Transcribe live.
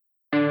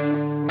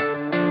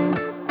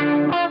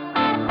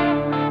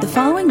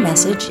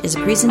message is a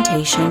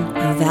presentation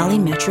of Valley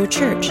Metro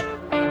Church,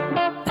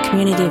 a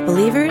community of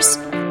believers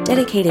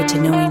dedicated to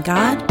knowing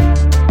God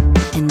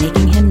and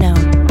making Him known.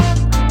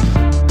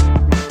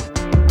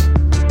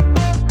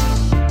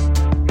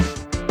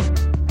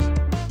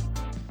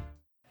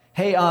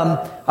 Hey,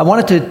 I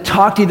wanted to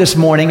talk to you this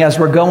morning as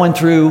we're going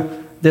through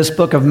this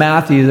book of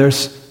Matthew.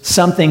 There's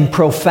something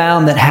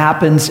profound that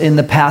happens in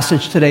the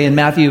passage today in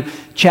Matthew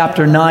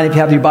chapter 9. If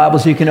you have your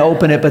Bibles, you can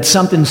open it, but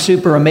something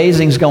super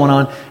amazing is going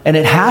on, and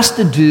it has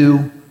to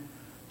do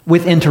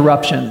with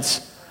interruptions.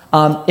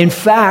 In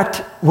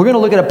fact, we're going to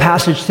look at a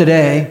passage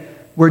today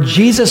where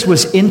Jesus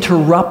was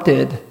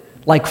interrupted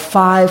like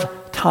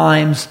 5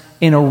 times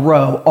in a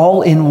row,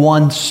 all in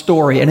one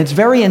story. And it's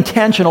very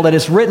intentional that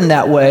it's written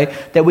that way,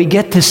 that we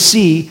get to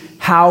see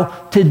how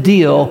to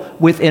deal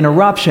with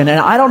interruption. And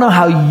I don't know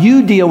how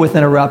you deal with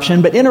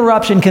interruption, but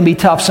interruption can be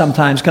tough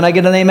sometimes. Can I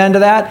get an amen to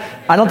that?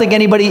 I don't think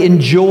anybody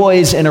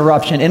enjoys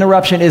interruption.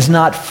 Interruption is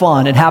not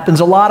fun. It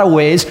happens a lot of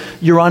ways.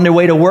 You're on your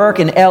way to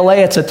work. In LA,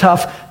 it's a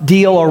tough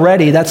deal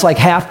already. That's like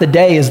half the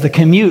day is the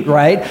commute,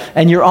 right?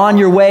 And you're on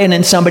your way and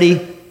then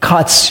somebody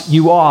cuts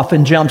you off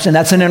and jumps in.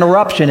 That's an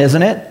interruption,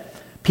 isn't it?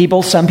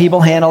 Some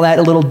people handle that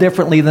a little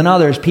differently than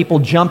others. People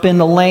jump in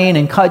the lane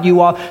and cut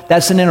you off.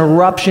 That's an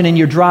interruption in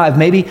your drive.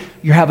 Maybe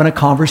you're having a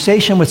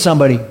conversation with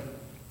somebody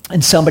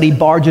and somebody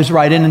barges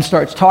right in and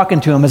starts talking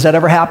to them. Has that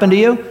ever happened to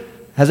you?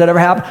 Has that ever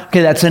happened?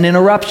 Okay, that's an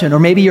interruption. Or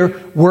maybe you're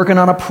working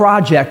on a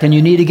project and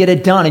you need to get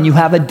it done and you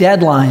have a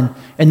deadline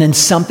and then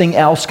something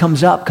else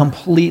comes up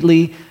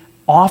completely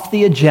off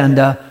the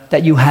agenda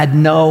that you had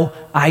no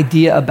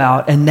idea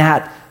about, and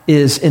that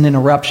is an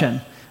interruption.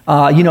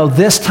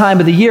 This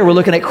time of the year, we're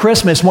looking at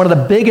Christmas. One of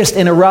the biggest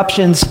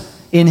interruptions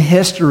in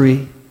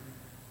history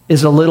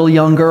is a little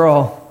young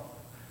girl,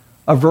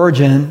 a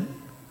virgin,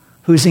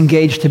 who's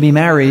engaged to be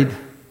married,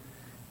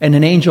 and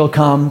an angel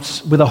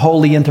comes with a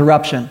holy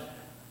interruption.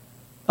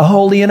 A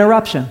holy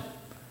interruption.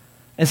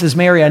 And says,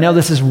 Mary, I know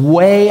this is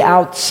way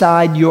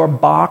outside your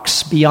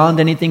box,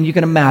 beyond anything you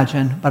can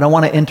imagine, but I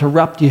want to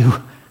interrupt you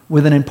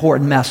with an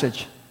important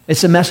message.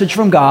 It's a message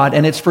from God,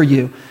 and it's for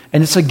you.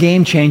 And it's a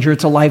game changer.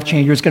 It's a life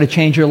changer. It's going to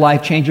change your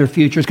life, change your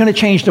future. It's going to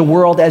change the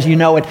world as you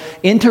know it.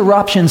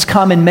 Interruptions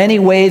come in many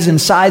ways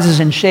and sizes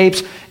and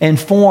shapes and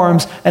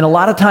forms, and a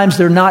lot of times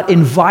they're not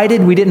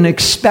invited. We didn't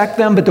expect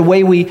them, but the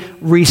way we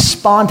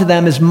respond to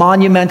them is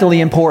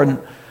monumentally important.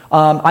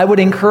 I would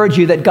encourage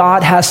you that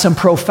God has some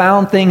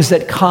profound things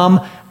that come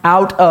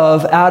out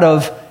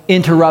of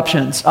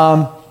interruptions.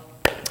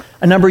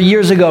 A number of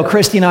years ago,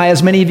 Christy and I,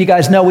 as many of you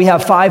guys know, we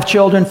have 5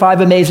 children,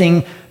 5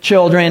 amazing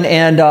children,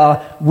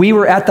 and we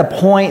were at the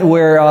point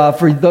where,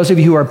 for those of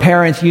you who are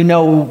parents, you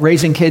know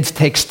raising kids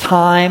takes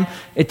time,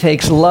 it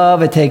takes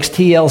love, it takes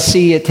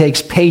TLC, it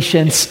takes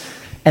patience,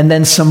 and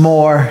then some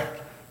more,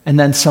 and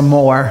then some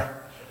more,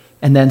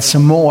 and then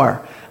some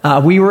more.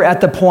 We were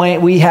at the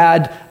point, we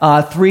had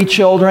 3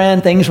 children,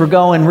 things were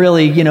going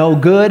really,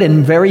 good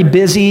and very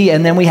busy,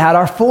 and then we had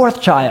our 4th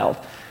child.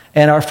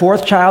 And our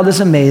 4th child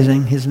is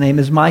amazing. His name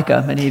is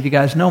Micah. Many of you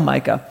guys know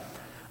Micah.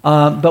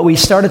 But we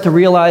started to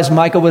realize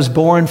Micah was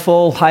born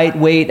full, height,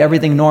 weight,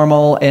 everything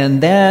normal.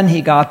 And then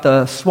he got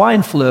the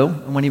swine flu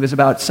when he was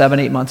about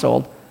 7-8 months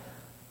old.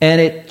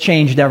 And it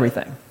changed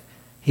everything.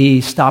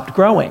 He stopped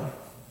growing.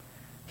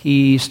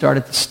 He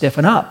started to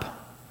stiffen up.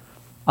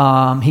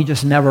 He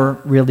just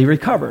never really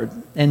recovered.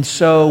 And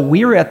so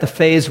we were at the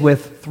phase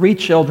with 3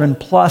 children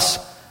plus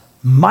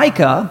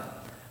Micah,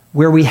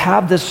 where we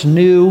have this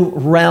new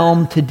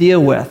realm to deal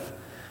with.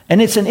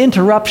 And it's an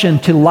interruption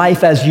to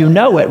life as you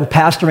know it. We're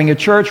pastoring a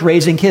church,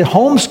 raising kids,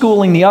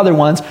 homeschooling the other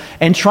ones,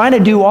 and trying to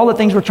do all the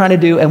things we're trying to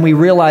do, and we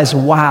realize,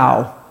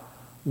 wow,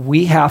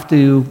 we have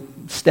to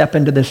step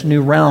into this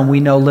new realm we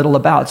know little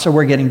about. So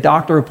we're getting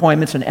doctor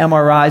appointments and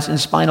MRIs and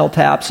spinal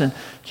taps and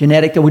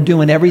genetic, that we're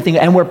doing everything,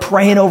 and we're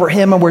praying over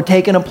him, and we're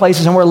taking him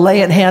places, and we're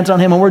laying hands on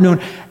him, and we're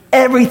doing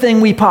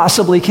everything we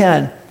possibly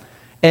can.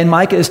 And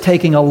Micah is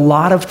taking a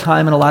lot of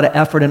time and a lot of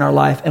effort in our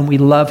life, and we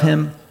love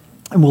him,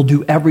 and we'll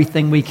do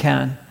everything we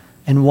can.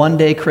 And one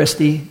day,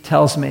 Christy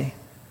tells me,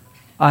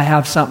 I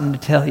have something to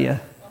tell you.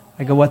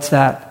 I go, what's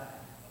that?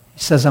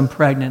 He says, I'm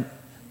pregnant.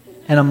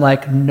 And I'm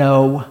like,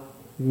 no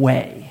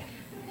way.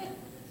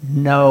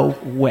 No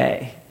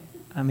way.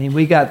 I mean,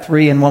 we got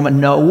 3 in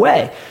 1, no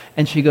way.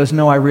 And she goes,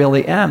 no, I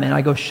really am. And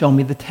I go, show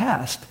me the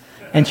test.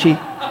 And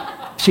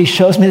she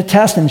shows me the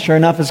test, and sure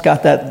enough, it's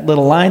got that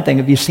little line thing.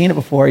 Have you seen it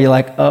before? You're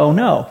like, oh,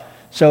 no.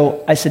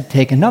 So I said,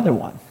 take another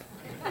one.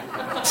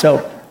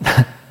 So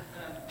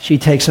she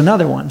takes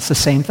another one. It's the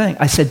same thing.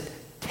 I said,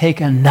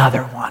 take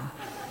another one.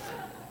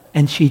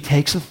 And she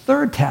takes a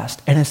 3rd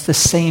test, and it's the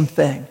same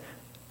thing.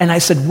 And I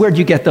said, where'd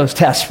you get those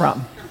tests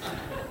from?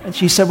 And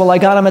she said, well, I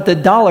got them at the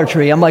Dollar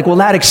Tree. I'm like, well,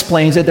 that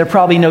explains it. They're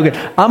probably no good.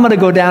 I'm going to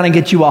go down and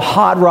get you a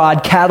hot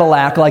rod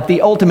Cadillac, like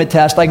the ultimate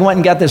test. I went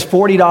and got this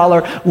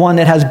 $40 one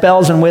that has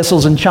bells and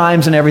whistles and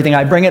chimes and everything.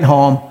 I bring it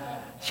home.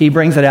 She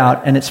brings it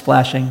out, and it's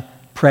flashing,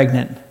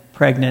 pregnant,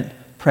 pregnant,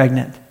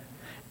 pregnant.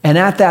 And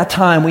at that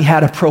time, we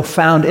had a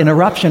profound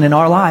interruption in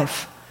our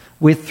life.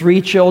 with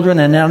 3 children,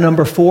 and now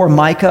number 4,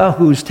 Micah,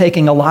 who's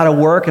taking a lot of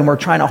work, and we're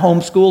trying to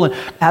homeschool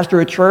and pastor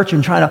a church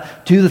and trying to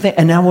do the thing,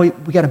 and now we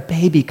got a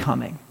baby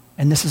coming.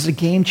 And this is a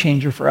game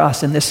changer for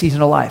us in this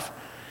season of life.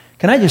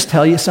 Can I just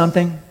tell you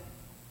something?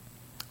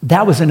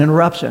 That was an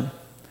interruption.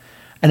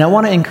 And I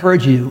want to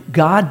encourage you,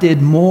 God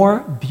did more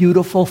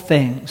beautiful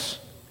things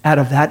out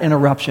of that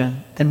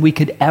interruption than we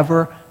could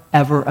ever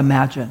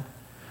imagine.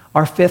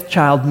 Our 5th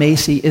child,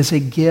 Macy, is a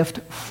gift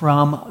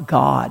from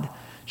God.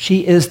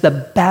 She is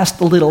the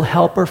best little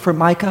helper for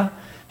Micah.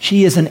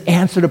 She is an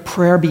answer to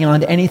prayer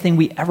beyond anything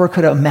we ever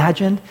could have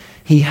imagined.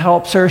 He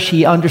helps her.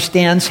 She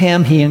understands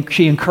him.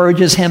 She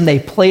encourages him. They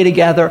play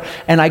together.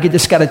 And I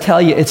just got to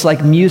tell you, it's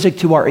like music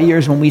to our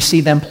ears when we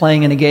see them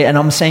playing in a game. And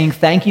I'm saying,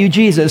 thank you,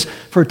 Jesus,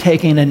 for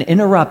taking an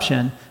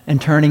interruption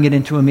and turning it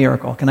into a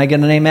miracle. Can I get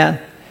an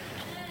amen?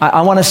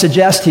 I want to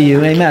suggest to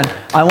you, amen.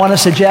 I want to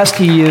suggest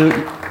to you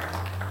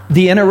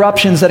the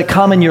interruptions that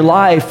come in your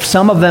life,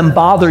 some of them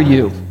bother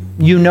you.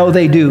 You know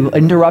they do.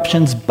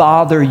 Interruptions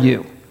bother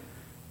you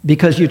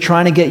because you're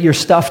trying to get your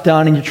stuff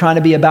done and you're trying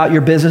to be about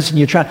your business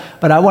and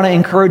but I want to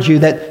encourage you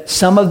that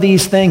some of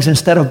these things,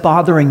 instead of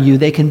bothering you,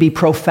 they can be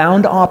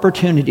profound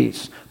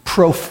opportunities.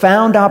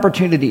 Profound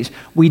opportunities.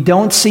 We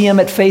don't see them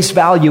at face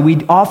value.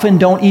 We often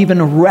don't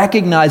even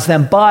recognize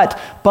them. But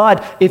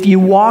if you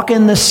walk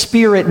in the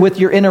Spirit with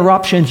your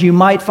interruptions, you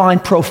might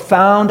find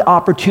profound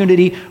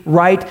opportunity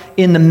right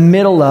in the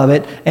middle of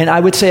it. And I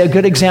would say a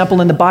good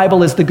example in the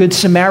Bible is the Good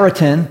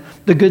Samaritan.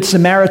 The Good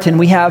Samaritan,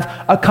 we have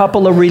a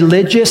couple of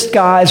religious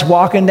guys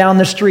walking down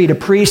the street, a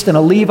priest and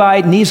a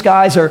Levite, and these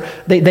guys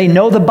they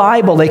know the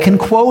Bible. They can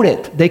quote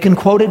it. They can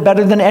quote it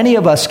better than any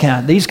of us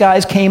can. These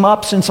guys came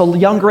up since a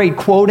young grade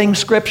quoting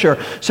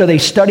Scripture. So they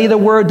study the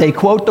Word, they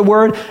quote the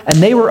Word, and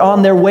they were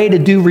on their way to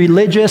do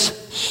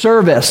religious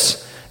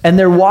service. And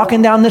they're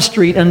walking down the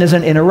street, and there's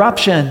an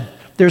interruption.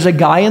 There's a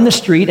guy in the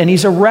street, and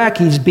he's a wreck.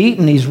 He's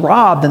beaten, he's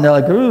robbed, and they're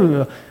like,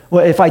 ooh.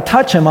 Well, if I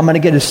touch him, I'm going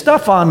to get his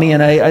stuff on me,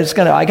 and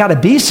I got to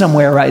be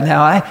somewhere right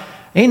now.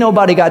 Ain't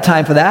nobody got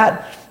time for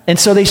that. And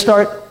so they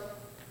start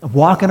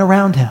walking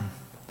around him,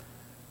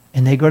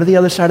 and they go to the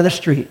other side of the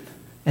street,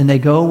 and they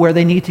go where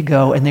they need to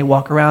go, and they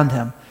walk around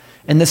him.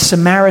 And the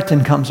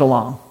Samaritan comes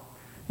along.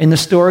 In the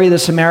story, the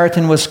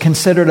Samaritan was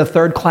considered a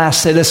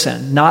third-class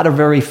citizen, not a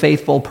very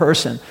faithful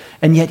person.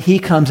 And yet he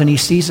comes and he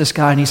sees this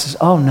guy, and he says,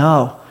 oh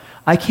no,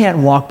 I can't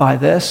walk by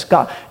this.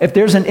 God, if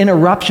there's an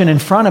interruption in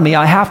front of me,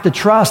 I have to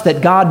trust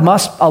that God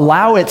must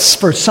allow it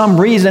for some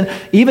reason.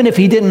 Even if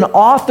he didn't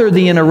author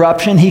the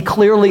interruption, he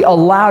clearly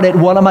allowed it.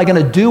 What am I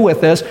going to do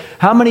with this?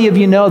 How many of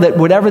you know that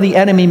whatever the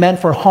enemy meant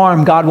for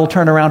harm, God will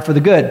turn around for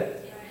the good?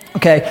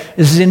 Okay,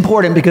 this is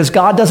important because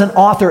God doesn't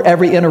author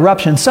every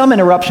interruption. Some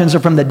interruptions are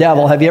from the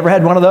devil. Have you ever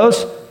had one of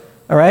those?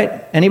 All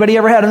right? Anybody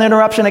ever had an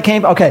interruption that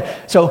came? Okay,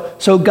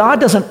 so God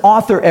doesn't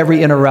author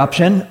every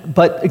interruption,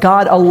 but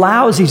God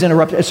allows these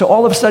interruptions. So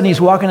all of a sudden he's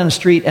walking on the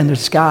street and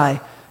this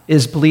guy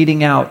is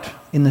bleeding out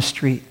in the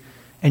street.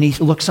 And he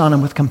looks on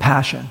him with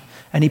compassion.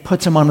 And he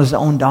puts him on his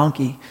own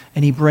donkey.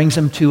 And he brings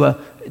him to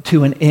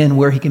an inn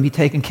where he can be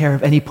taken care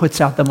of. And he puts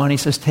out the money,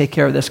 says, take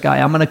care of this guy.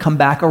 I'm going to come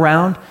back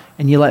around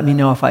and you let me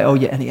know if I owe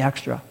you any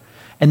extra.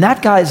 And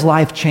that guy's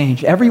life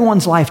changed.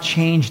 Everyone's life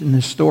changed in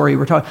this story.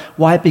 We're talking,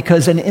 why?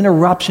 Because an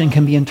interruption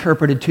can be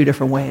interpreted 2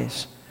 different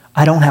ways.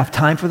 I don't have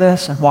time for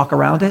this and walk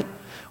around it.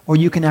 Or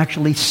you can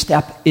actually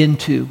step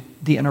into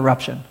the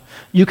interruption.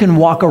 You can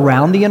walk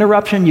around the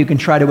interruption. You can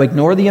try to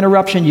ignore the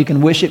interruption. You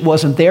can wish it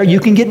wasn't there. You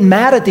can get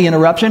mad at the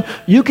interruption.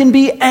 You can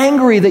be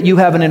angry that you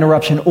have an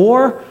interruption.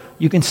 Or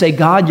you can say,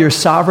 God, you're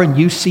sovereign.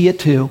 You see it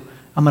too.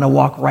 I'm going to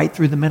walk right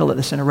through the middle of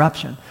this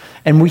interruption.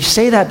 And we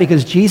say that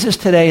because Jesus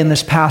today in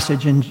this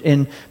passage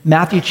in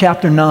Matthew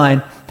chapter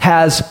 9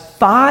 has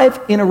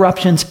 5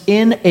 interruptions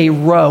in a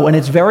row. And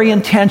it's very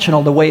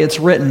intentional the way it's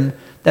written,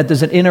 that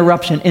there's an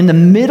interruption. In the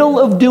middle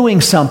of doing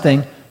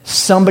something,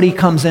 somebody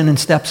comes in and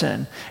steps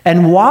in.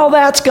 And while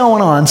that's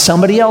going on,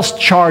 somebody else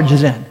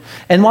charges in.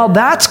 And while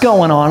that's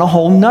going on, a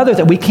whole nother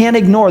thing. We can't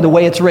ignore the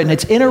way it's written.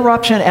 It's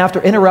interruption after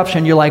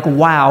interruption. You're like,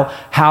 wow,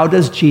 how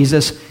does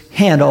Jesus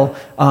handle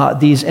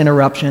these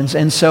interruptions?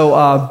 And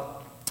so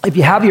if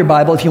you have your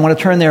Bible, if you want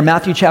to turn there,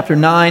 Matthew chapter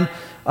 9,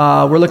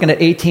 we're looking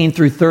at 18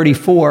 through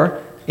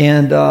 34,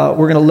 and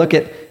we're going to look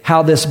at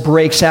how this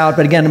breaks out.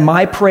 But again,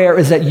 my prayer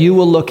is that you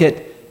will look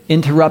at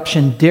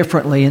interruption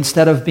differently.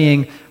 Instead of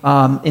being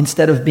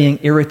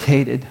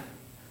irritated,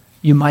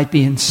 you might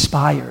be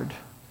inspired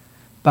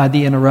by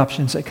the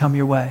interruptions that come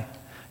your way.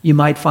 You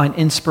might find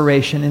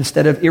inspiration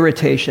instead of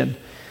irritation.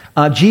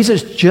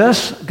 Jesus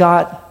just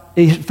got...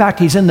 In fact,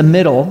 he's in the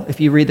middle. If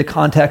you read the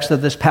context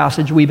of this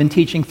passage, we've been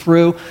teaching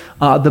through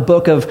the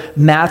book of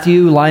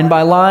Matthew, line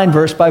by line,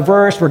 verse by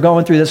verse. We're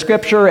going through the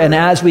scripture, and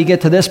as we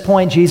get to this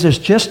point, Jesus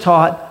just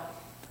taught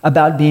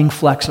about being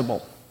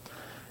flexible.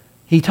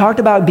 He talked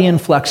about being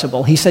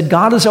flexible. He said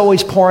God is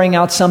always pouring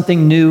out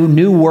something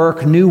new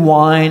work, new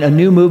wine, a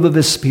new move of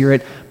His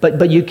Spirit,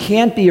 but you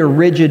can't be a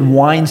rigid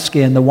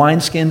wineskin. The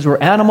wineskins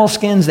were animal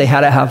skins. They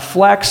had to have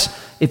flex.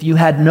 if you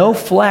had no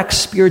flex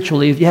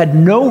spiritually, if you had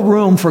no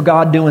room for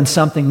God doing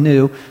something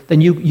new,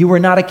 then you were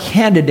not a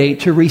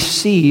candidate to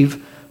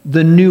receive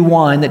the new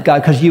wine that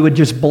God, because you would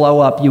just blow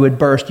up, you would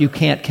burst, you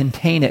can't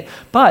contain it.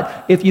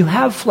 But if you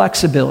have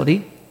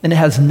flexibility, and it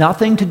has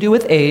nothing to do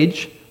with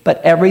age,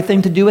 but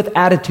everything to do with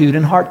attitude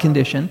and heart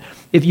condition,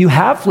 if you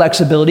have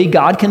flexibility,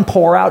 God can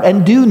pour out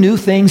and do new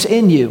things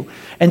in you.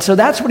 And so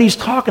that's what he's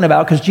talking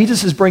about, because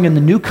Jesus is bringing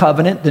the new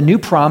covenant, the new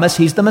promise.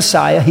 He's the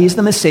Messiah. He's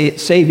the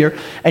Savior.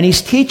 And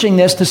he's teaching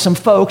this to some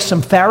folks,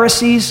 some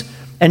Pharisees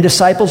and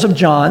disciples of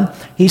John.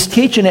 He's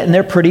teaching it, and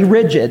they're pretty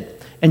rigid.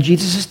 And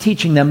Jesus is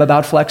teaching them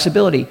about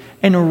flexibility.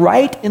 And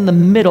right in the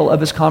middle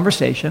of his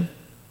conversation,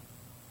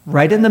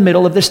 right in the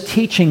middle of this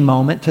teaching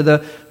moment to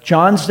the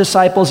John's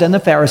disciples and the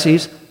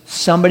Pharisees,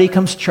 somebody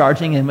comes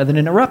charging in with an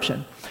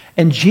interruption.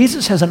 And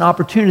Jesus has an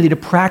opportunity to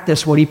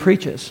practice what he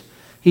preaches.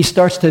 He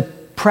starts to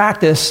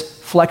practice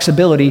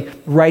flexibility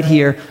right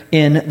here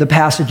in the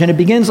passage. And it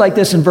begins like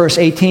this in verse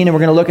 18, and we're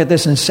going to look at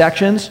this in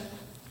sections.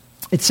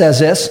 It says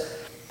this: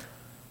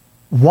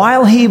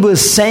 while he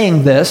was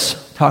saying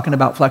this, talking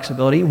about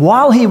flexibility,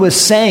 while he was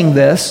saying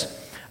this,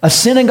 a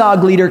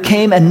synagogue leader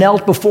came and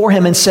knelt before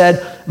him and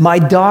said, "My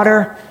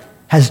daughter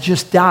has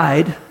just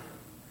died,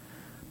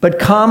 but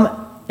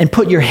come and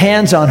put your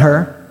hands on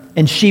her,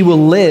 and she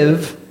will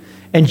live."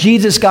 And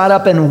Jesus got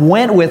up and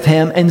went with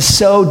him, and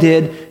so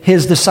did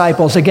his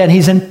disciples. Again,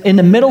 he's in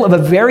the middle of a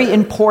very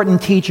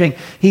important teaching.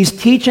 He's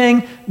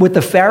teaching with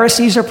the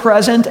Pharisees are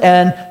present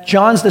and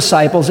John's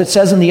disciples. It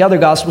says in the other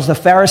Gospels the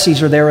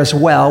Pharisees are there as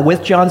well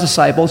with John's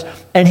disciples.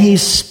 And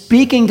he's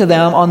speaking to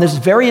them on this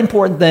very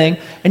important thing.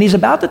 And he's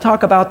about to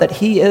talk about that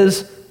he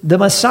is the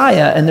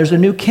Messiah, and there's a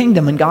new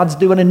kingdom, and God's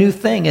doing a new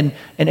thing. And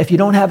if you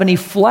don't have any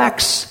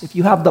flex, if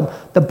you have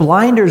the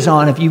blinders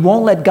on, if you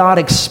won't let God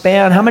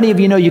expand, how many of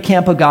you know you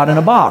can't put God in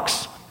a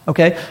box?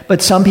 Okay?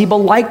 But some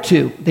people like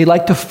to. They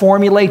like to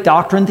formulate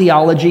doctrine,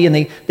 theology, and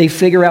they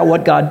figure out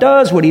what God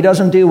does, what he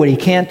doesn't do, what he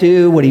can't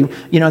do,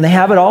 and they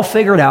have it all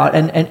figured out.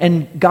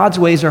 And God's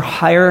ways are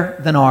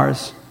higher than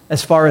ours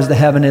as far as the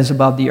heaven is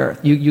above the earth.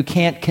 You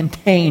can't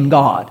contain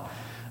God.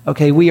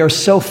 Okay, we are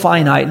so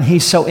finite and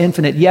he's so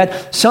infinite.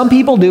 Yet some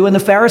people do, and the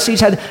Pharisees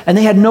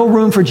they had no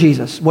room for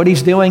Jesus. What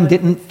he's doing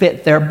didn't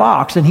fit their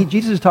box. And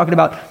Jesus is talking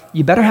about,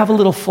 you better have a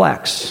little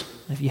flex.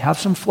 If you have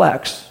some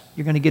flex,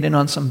 you're going to get in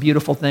on some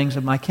beautiful things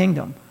of my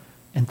kingdom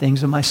and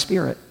things of my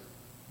spirit.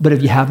 But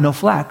if you have no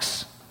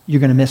flex,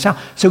 you're going to miss out.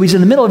 So he's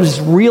in the middle of this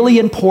really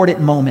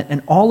important moment,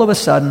 and all of a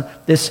sudden,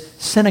 this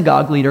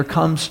synagogue leader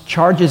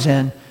charges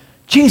in.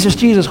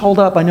 Jesus, hold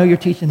up. I know you're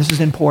teaching. This is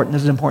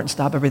important.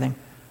 Stop everything.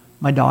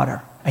 My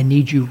daughter, I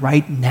need you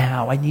right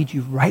now.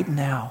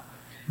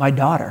 My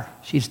daughter,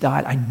 she's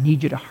died. I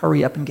need you to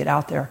hurry up and get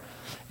out there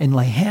and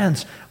lay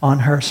hands on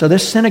her. So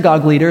this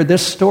synagogue leader,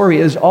 this story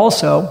is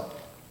also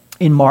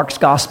in Mark's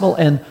gospel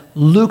and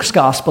Luke's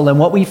gospel. And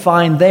what we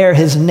find there,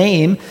 his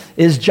name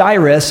is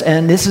Jairus,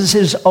 and this is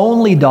his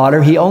only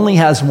daughter. He only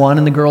has one,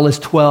 and the girl is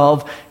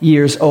 12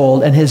 years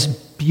old. And his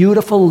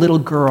beautiful little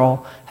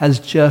girl has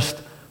just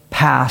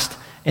passed.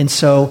 And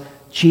so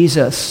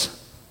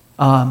Jesus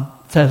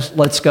says,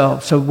 let's go.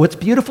 So what's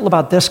beautiful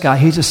about this guy,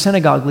 he's a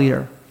synagogue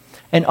leader.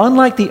 And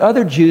unlike the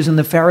other Jews and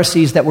the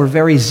Pharisees that were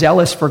very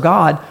zealous for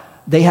God,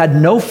 they had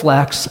no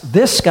flex.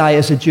 This guy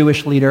is a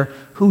Jewish leader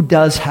who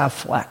does have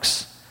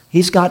flex.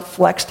 He's got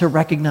flex to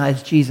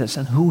recognize Jesus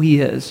and who he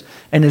is,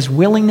 and his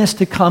willingness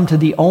to come to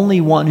the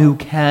only one who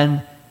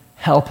can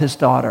help his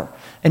daughter.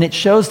 And it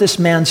shows this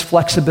man's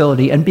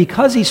flexibility. And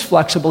because he's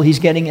flexible, he's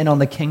getting in on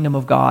the kingdom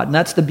of God. And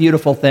that's the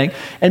beautiful thing.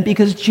 And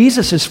because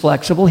Jesus is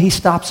flexible, he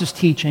stops his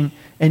teaching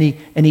and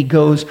he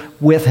goes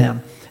with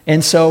him.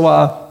 And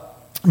so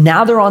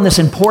now they're on this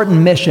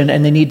important mission,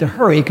 and they need to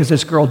hurry because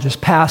this girl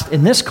just passed.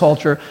 In this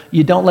culture,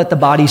 you don't let the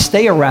body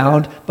stay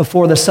around.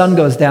 Before the sun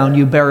goes down,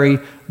 you bury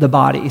the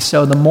body.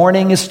 So the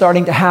mourning is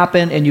starting to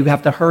happen, and you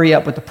have to hurry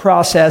up with the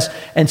process.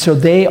 And so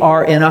they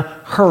are in a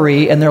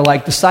hurry, and they're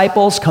like,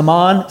 disciples, come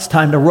on, it's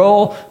time to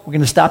roll. We're going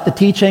to stop the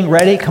teaching.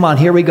 Ready? Come on,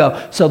 here we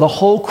go. So the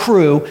whole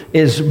crew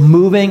is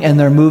moving, and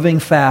they're moving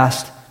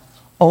fast,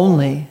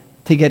 only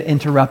to get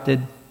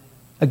interrupted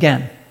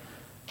again.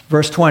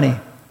 Verse 20.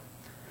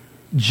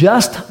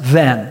 Just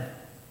then,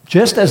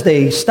 just as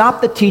they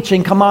stopped the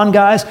teaching, come on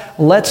guys,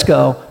 let's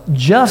go.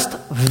 Just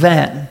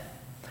then,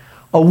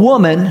 a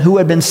woman who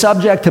had been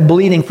subject to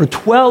bleeding for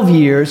 12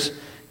 years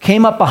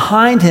came up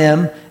behind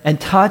him and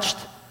touched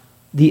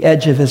the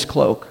edge of his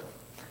cloak.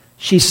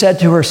 She said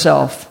to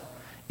herself,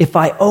 if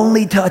I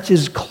only touch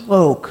his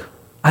cloak,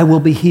 I will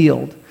be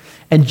healed.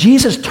 And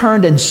Jesus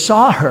turned and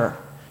saw her.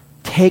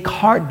 Take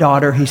heart,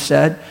 daughter, he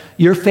said.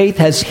 Your faith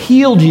has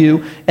healed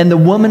you. And the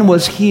woman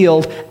was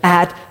healed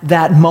at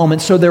that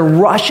moment. So they're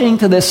rushing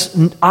to this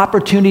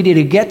opportunity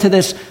to get to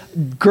this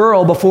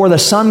girl before the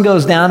sun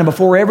goes down and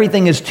before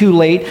everything is too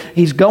late.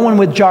 He's going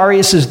with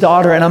Jairus'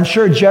 daughter. And I'm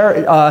sure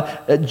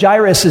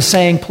Jairus is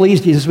saying,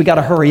 please, Jesus, we got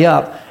to hurry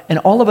up. And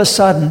all of a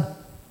sudden,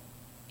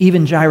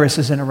 even Jairus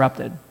is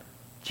interrupted.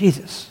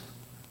 Jesus,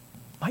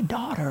 my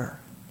daughter.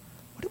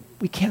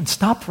 We can't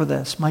stop for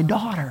this. My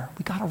daughter,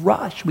 we got to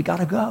rush. We got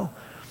to go.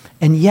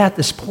 And yet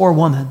this poor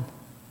woman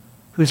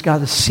who's got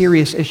the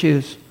serious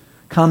issues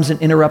comes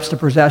and interrupts the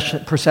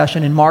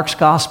procession. In Mark's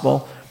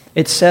gospel,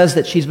 it says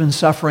that she's been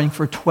suffering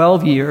for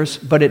 12 years,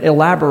 but it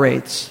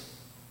elaborates.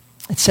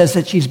 It says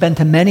that she's been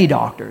to many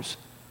doctors.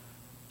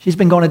 She's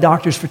been going to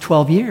doctors for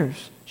 12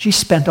 years. She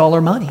spent all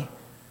her money.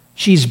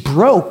 She's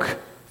broke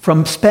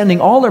from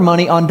spending all her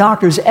money on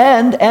doctors,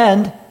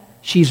 and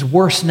she's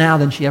worse now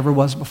than she ever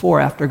was before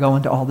after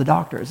going to all the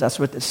doctors. That's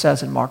what it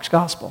says in Mark's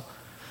gospel.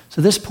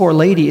 So this poor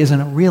lady is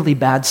in a really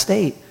bad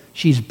state.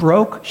 She's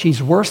broke,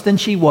 she's worse than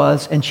she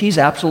was, and she's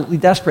absolutely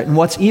desperate. And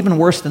what's even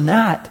worse than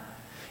that,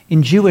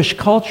 in Jewish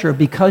culture,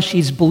 because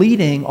she's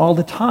bleeding all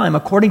the time,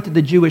 according to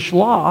the Jewish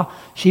law,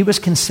 she was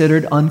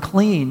considered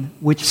unclean,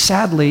 which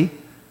sadly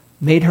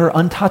made her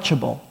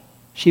untouchable.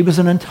 She was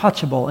an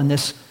untouchable in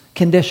this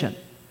condition.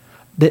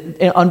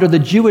 Under the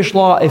Jewish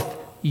law, if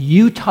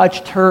you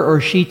touched her or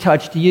she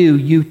touched you,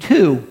 you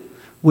too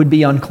would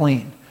be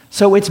unclean.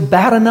 So it's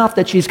bad enough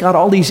that she's got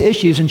all these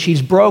issues and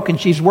she's broke and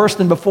she's worse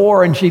than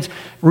before and she's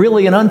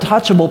really an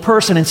untouchable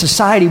person in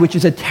society, which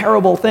is a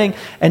terrible thing.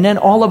 And then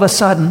all of a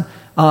sudden,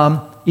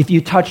 if you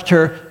touched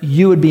her,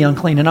 you would be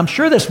unclean. And I'm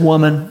sure this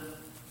woman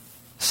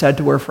said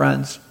to her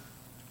friends,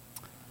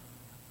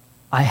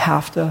 I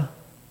have to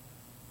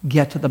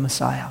get to the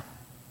Messiah.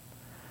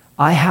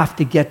 I have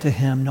to get to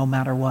him no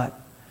matter what.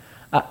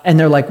 And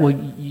they're like, well,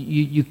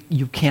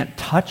 you can't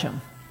touch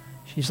him.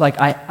 She's like,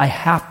 I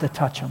have to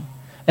touch him.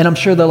 And I'm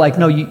sure they're like,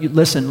 no, you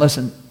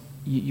listen,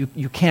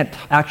 you can't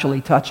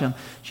actually touch him.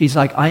 She's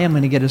like, I am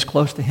going to get as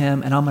close to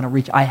him and I'm going to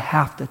reach. I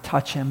have to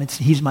touch him.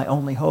 He's my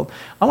only hope.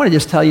 I want to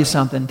just tell you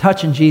something.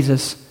 Touching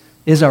Jesus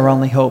is our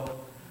only hope.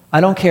 I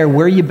don't care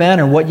where you've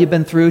been or what you've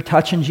been through,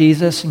 touching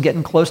Jesus and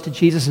getting close to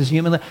Jesus is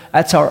humanly.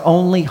 That's our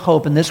only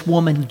hope. And this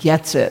woman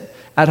gets it.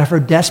 Out of her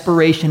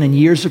desperation and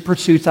years of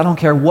pursuits, I don't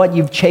care what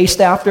you've chased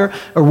after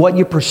or what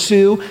you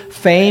pursue,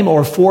 fame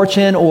or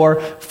fortune or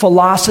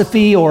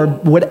philosophy or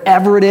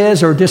whatever it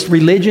is, or just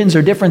religions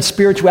or different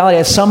spirituality.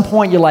 At some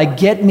point, you're like,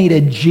 get me to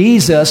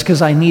Jesus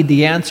because I need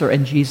the answer.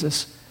 And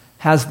Jesus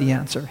has the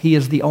answer. He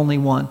is the only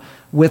one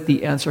with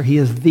the answer. He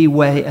is the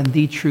way and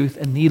the truth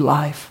and the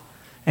life.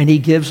 And he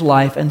gives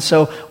life. And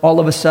so all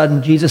of a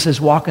sudden, Jesus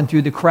is walking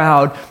through the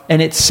crowd.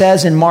 And it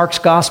says in Mark's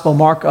gospel,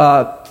 Mark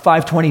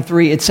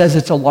 5:23, it says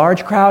it's a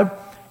large crowd,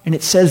 and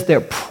it says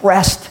they're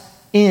pressed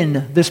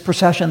in this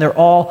procession. They're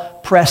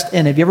all pressed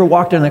in. Have you ever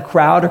walked in a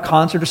crowd or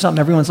concert or something,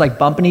 everyone's like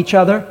bumping each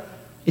other?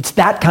 It's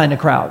that kind of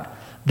crowd.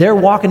 They're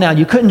walking down.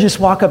 You couldn't just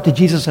walk up to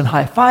Jesus and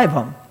high-five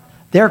him.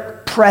 They're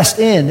pressed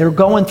in. They're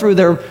going through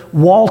their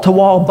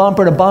wall-to-wall,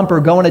 bumper-to-bumper,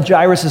 going to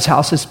Jairus'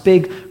 house, this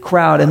big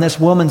crowd. And this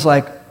woman's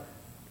like,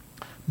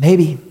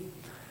 maybe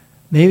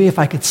if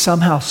I could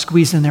somehow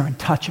squeeze in there and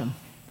touch him.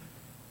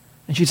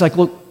 And she's like,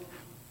 look,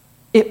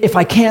 if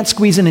I can't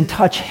squeeze in and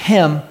touch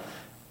him,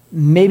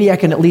 maybe I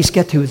can at least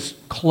get to his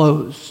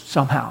clothes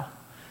somehow.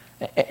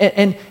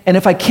 And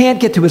if I can't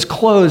get to his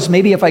clothes,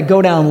 maybe if I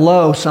go down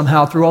low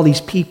somehow through all these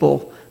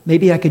people,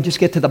 maybe I could just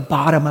get to the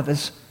bottom of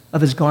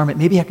his garment.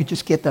 Maybe I could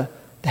just get the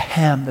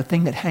hem, the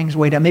thing that hangs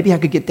way down. Maybe I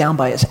could get down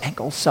by his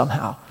ankles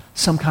somehow,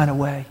 some kind of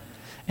way.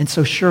 And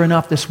so sure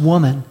enough, this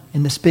woman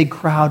in this big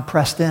crowd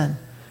pressed in,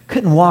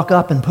 couldn't walk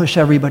up and push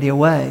everybody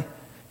away,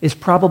 is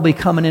probably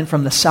coming in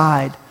from the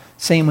side,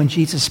 saying when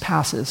Jesus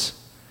passes,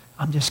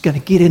 I'm just going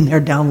to get in there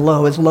down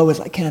low as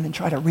I can and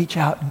try to reach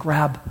out and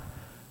grab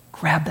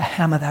the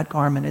hem of that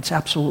garment. It's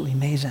absolutely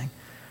amazing.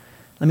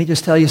 Let me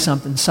just tell you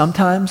something.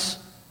 Sometimes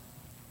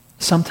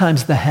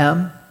the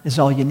hem is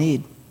all you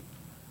need.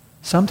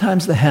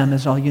 Sometimes the hem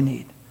is all you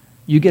need.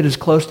 You get as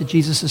close to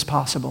Jesus as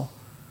possible.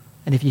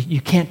 And if you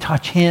can't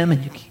touch him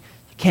and you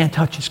can't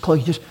touch his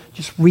clothes, you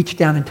just reach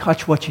down and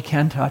touch what you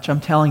can touch.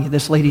 I'm telling you,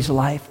 this lady's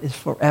life is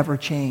forever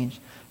changed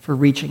for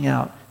reaching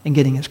out and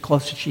getting as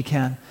close as she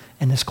can.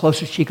 And as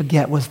close as she could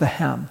get was the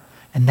hem.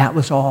 And that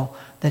was all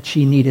that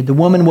she needed. The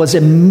woman was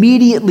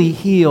immediately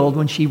healed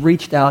when she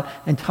reached out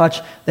and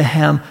touched the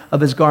hem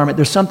of his garment.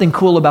 There's something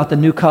cool about the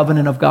new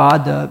covenant of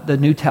God, the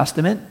New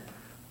Testament.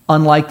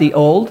 Unlike the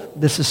old,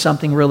 this is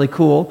something really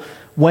cool.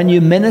 When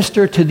you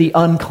minister to the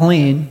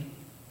unclean,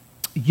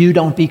 you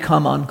don't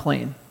become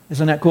unclean.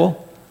 Isn't that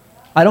cool?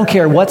 I don't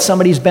care what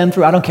somebody's been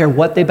through. I don't care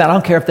what they've been. I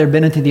don't care if they've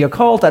been into the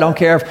occult. I don't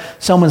care if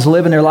someone's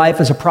living their life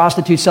as a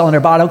prostitute selling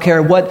their body. I don't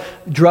care what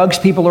drugs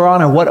people are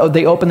on or what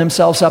they open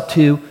themselves up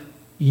to.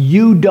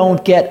 You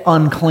don't get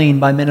unclean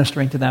by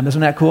ministering to them.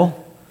 Isn't that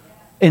cool?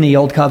 In the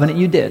old covenant,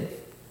 you did.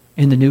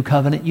 In the new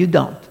covenant, you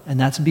don't. And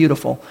that's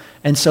beautiful.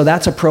 And so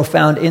that's a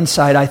profound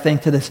insight, I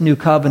think, to this new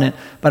covenant.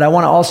 But I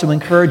want to also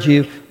encourage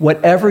you,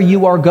 whatever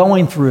you are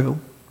going through,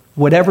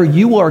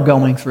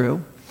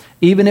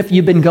 even if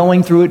you've been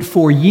going through it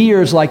for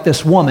years like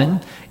this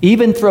woman,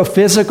 even through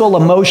physical,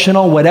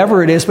 emotional,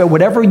 whatever it is, but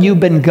whatever you've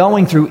been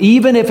going through,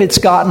 even if it's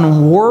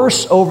gotten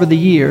worse over the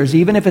years,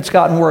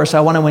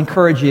 I want to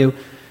encourage you,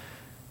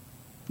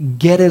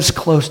 get as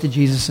close to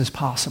Jesus as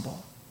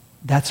possible.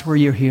 That's where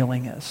your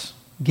healing is.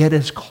 Get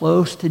as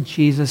close to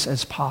Jesus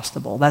as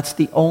possible. That's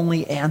the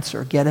only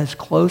answer. Get as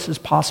close as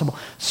possible.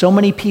 So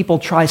many people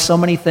try so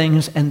many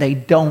things and they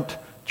don't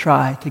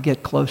try to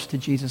get close to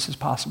Jesus as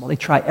possible. They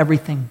try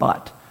everything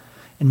but.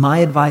 And my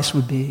advice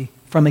would be,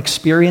 from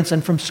experience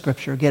and from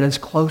Scripture, get as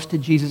close to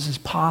Jesus as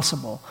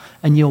possible,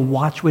 and you'll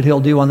watch what he'll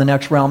do on the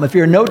next realm. If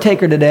you're a note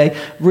taker today,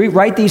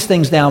 write these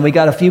things down. We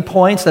got a few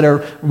points that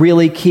are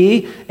really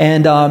key,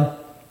 and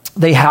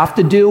they have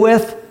to do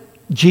with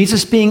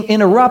Jesus being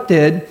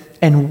interrupted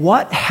and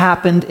what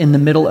happened in the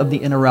middle of the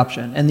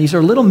interruption. And these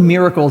are little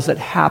miracles that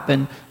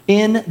happen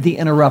in the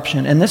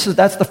interruption. And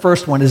that's the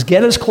first one, is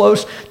get as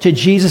close to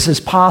Jesus as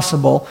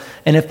possible.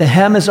 And if the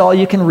hem is all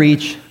you can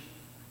reach,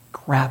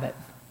 grab it.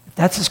 If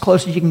that's as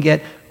close as you can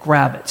get,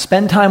 grab it.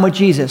 Spend time with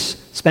Jesus.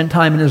 Spend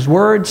time in his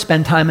word.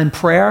 Spend time in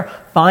prayer.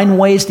 Find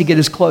ways to get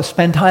as close.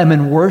 Spend time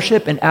in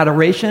worship and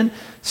adoration.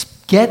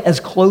 Get as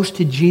close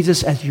to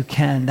Jesus as you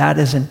can. That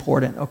is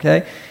important,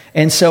 okay?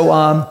 And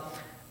so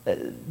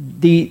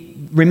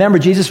remember,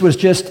 Jesus was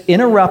just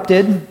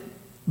interrupted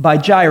by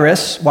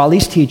Jairus while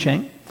he's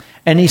teaching.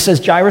 And he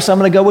says, Jairus, I'm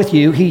going to go with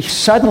you. He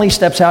suddenly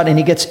steps out and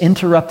he gets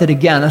interrupted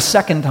again, a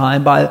second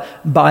time,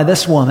 by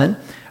this woman.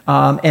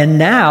 And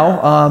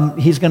now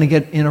he's going to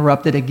get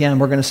interrupted again.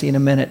 We're going to see in a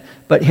minute.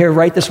 But here,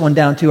 write this one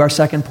down too. Our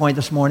second point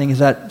this morning is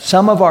that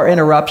some of our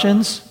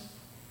interruptions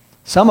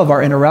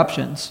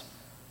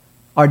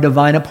are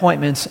divine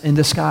appointments in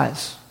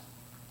disguise.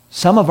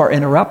 Some of our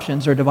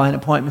interruptions are divine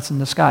appointments in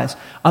disguise.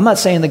 I'm not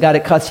saying the guy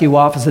that cuts you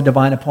off is a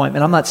divine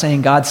appointment. I'm not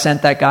saying God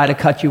sent that guy to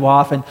cut you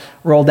off and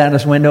roll down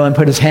his window and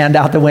put his hand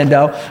out the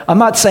window. I'm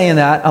not saying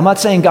that. I'm not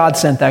saying God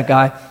sent that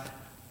guy.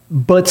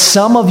 But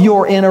some of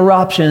your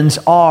interruptions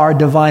are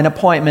divine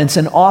appointments,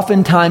 and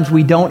oftentimes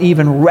we don't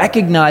even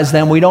recognize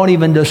them. We don't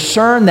even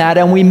discern that,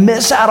 and we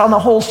miss out on the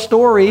whole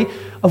story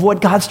of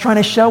what God's trying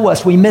to show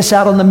us. We miss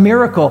out on the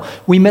miracle.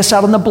 We miss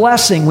out on the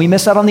blessing. We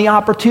miss out on the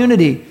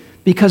opportunity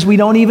because we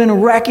don't even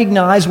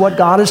recognize what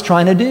God is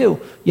trying to do.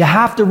 You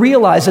have to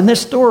realize in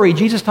this story,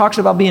 Jesus talks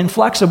about being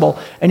flexible,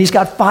 and he's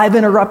got 5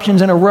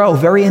 interruptions in a row,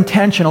 very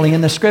intentionally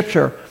in the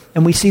scripture.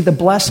 And we see the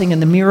blessing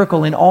and the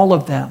miracle in all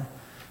of them.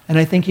 And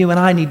I think you and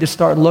I need to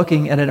start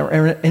looking at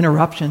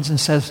interruptions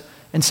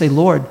and say,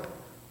 Lord,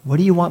 what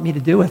do you want me to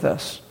do with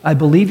this? I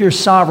believe you're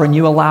sovereign.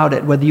 You allowed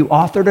it. Whether you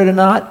authored it or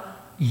not,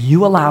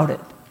 you allowed it.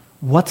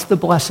 What's the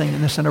blessing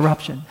in this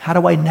interruption? How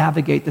do I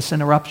navigate this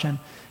interruption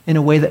in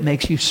a way that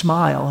makes you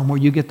smile and where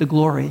you get the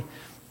glory?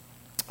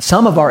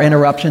 Some of our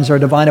interruptions are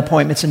divine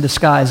appointments in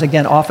disguise.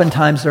 Again,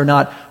 oftentimes they're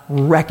not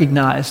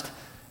recognized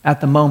at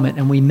the moment,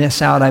 and we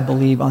miss out, I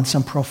believe, on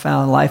some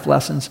profound life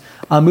lessons.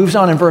 Moves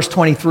on in verse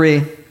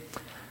 23.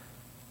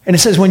 And it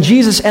says, when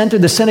Jesus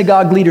entered the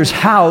synagogue leader's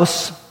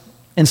house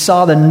and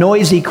saw the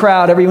noisy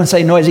crowd, everyone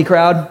say noisy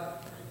crowd?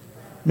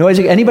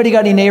 Noisy. Anybody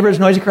got any neighbors,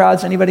 noisy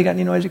crowds? Anybody got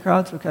any noisy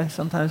crowds? Okay,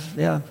 sometimes,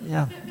 yeah,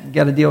 you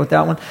got to deal with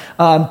that one.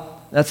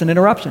 That's an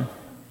interruption.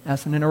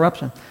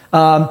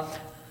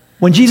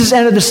 When Jesus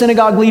entered the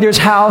synagogue leader's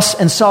house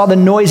and saw the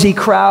noisy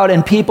crowd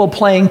and people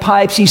playing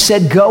pipes, he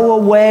said, go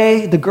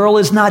away, the girl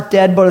is not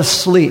dead but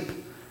asleep.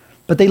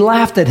 But they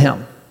laughed at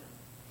him.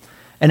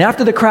 And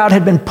after the crowd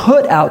had been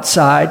put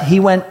outside,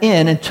 he went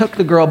in and took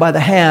the girl by the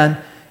hand,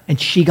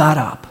 and she got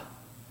up.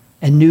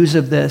 And news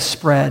of this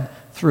spread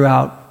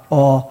throughout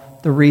all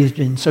the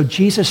region. So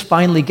Jesus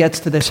finally gets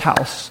to this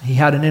house. He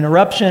had an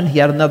interruption. He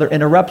had another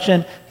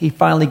interruption. He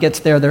finally gets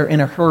there. They're in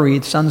a hurry.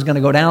 The sun's going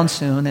to go down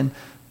soon. And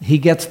he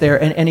gets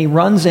there, and he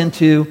runs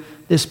into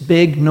this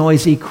big,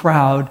 noisy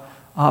crowd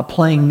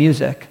playing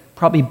music,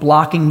 probably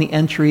blocking the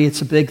entry.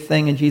 It's a big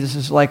thing. And Jesus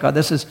is like, oh,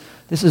 this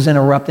is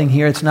interrupting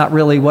here. It's not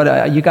really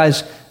what you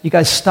guys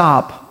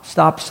stop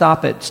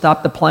it.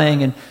 Stop the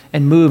playing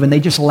and move. And they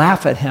just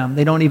laugh at him.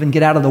 They don't even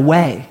get out of the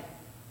way.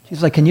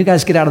 He's like, can you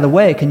guys get out of the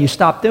way? Can you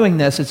stop doing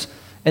this?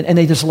 And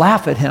they just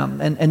laugh at him.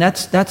 And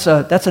that's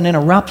an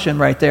interruption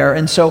right there.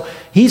 And so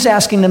he's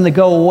asking them to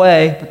go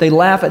away, but they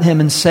laugh at him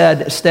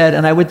instead.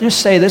 And I would just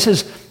say this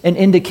is an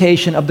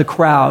indication of the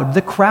crowd.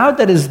 The crowd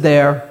that is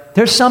there,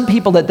 there's some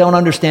people that don't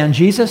understand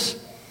Jesus.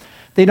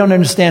 They don't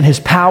understand his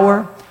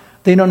power.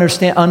 They don't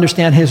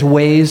understand his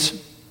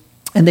ways.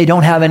 And they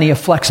don't have any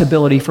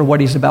flexibility for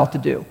what he's about to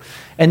do.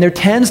 And there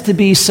tends to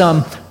be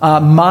some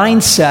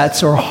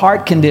mindsets or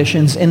heart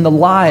conditions in the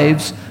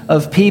lives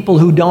of people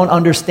who don't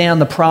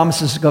understand the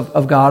promises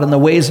of God and the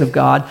ways of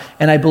God.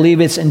 And I believe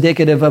it's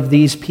indicative of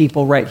these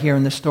people right here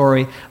in the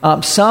story.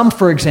 Some,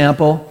 for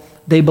example,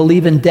 they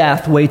believe in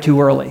death way too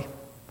early.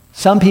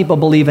 Some people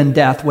believe in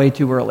death way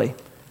too early.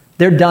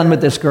 They're done with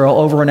this girl,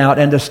 over and out,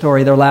 end of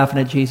story. They're laughing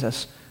at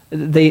Jesus.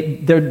 They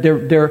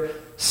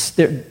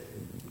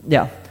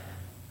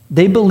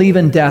believe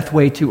in death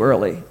way too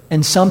early.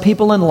 And some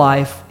people in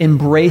life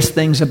embrace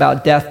things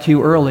about death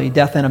too early.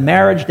 Death in a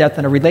marriage, death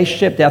in a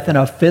relationship, death in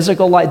a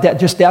physical life,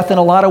 just death in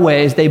a lot of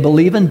ways. They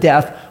believe in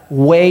death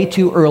way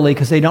too early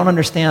because they don't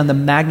understand the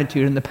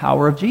magnitude and the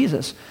power of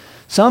Jesus.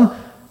 Some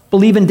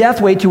believe in death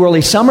way too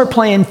early. Some are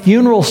playing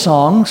funeral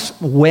songs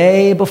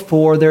way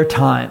before their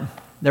time.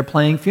 They're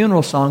playing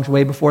funeral songs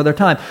way before their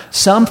time.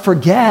 Some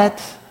forget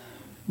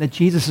that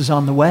Jesus is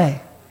on the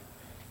way.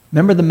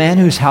 Remember the man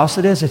whose house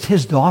it is? It's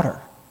his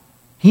daughter.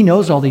 He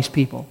knows all these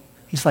people.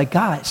 He's like,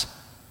 guys,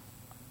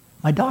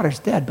 my daughter's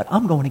dead, but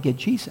I'm going to get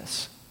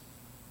Jesus.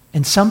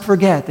 And some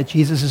forget that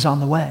Jesus is on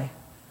the way.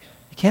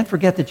 You can't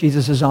forget that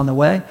Jesus is on the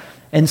way.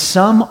 And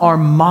some are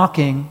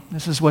mocking.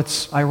 This is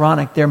what's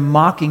ironic. They're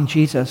mocking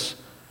Jesus.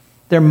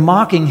 They're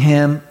mocking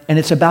him, and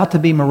it's about to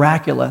be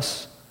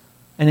miraculous.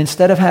 And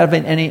instead of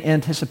having any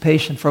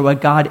anticipation for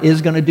what God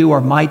is going to do or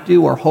might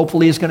do or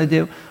hopefully is going to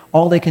do,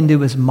 all they can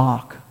do is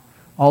mock.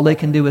 All they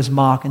can do is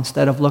mock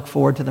instead of look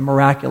forward to the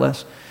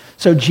miraculous.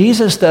 So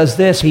Jesus does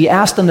this. He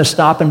asked them to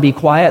stop and be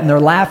quiet, and they're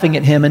laughing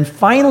at him. And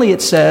finally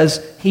it says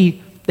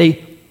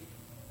they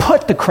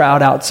put the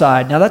crowd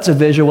outside. Now that's a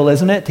visual,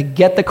 isn't it? To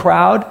get the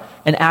crowd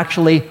and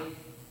actually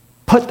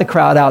put the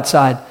crowd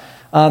outside.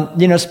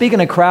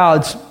 Speaking of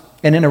crowds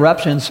and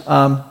interruptions,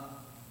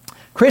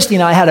 Christy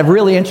and I had a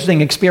really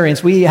interesting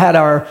experience. We had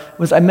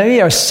maybe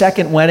our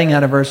second wedding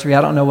anniversary. I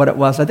don't know what it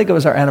was. I think it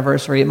was our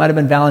anniversary. It might have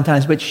been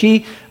Valentine's. But she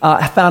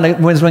found it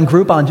when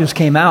Groupon just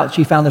came out.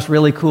 She found this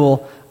really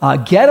cool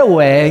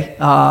getaway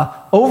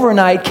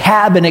overnight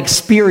cabin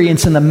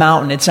experience in the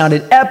mountain. It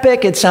sounded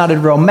epic. It sounded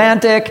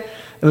romantic.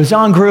 It was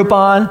on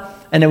Groupon,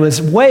 and it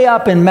was way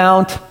up in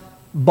Mount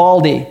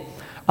Baldy.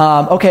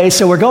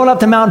 So we're going up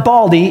to Mount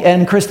Baldy,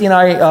 and Christy and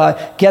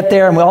I get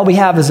there, and all we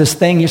have is this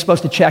thing you're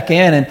supposed to check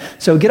in. And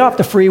so get off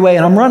the freeway,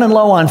 and I'm running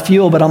low on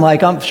fuel, but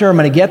I'm sure I'm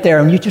going to get there.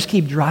 And you just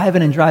keep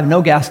driving and driving.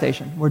 No gas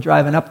station. We're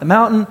driving up the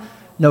mountain,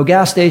 no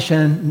gas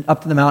station,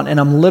 up to the mountain, and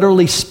I'm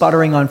literally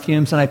sputtering on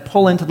fumes. And I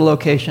pull into the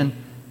location,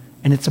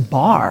 and it's a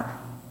bar.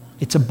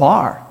 It's a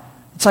bar.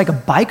 It's like a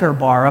biker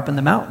bar up in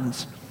the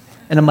mountains.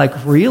 And I'm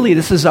like, really?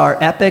 This is our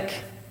epic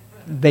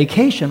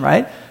vacation,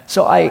 right?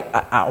 So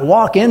I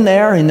walk in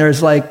there, and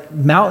there's like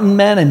mountain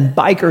men and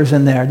bikers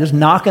in there, just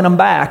knocking them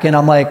back. And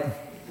I'm like,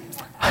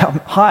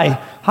 hi,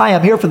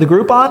 I'm here for the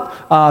Groupon.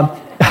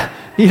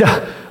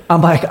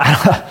 I'm like,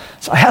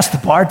 so I asked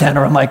the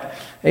bartender, I'm like,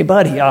 hey,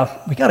 buddy, we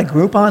got a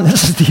Groupon.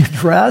 This is the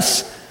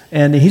address.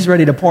 And he's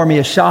ready to pour me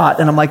a shot.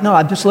 And I'm like, no,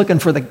 I'm just looking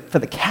for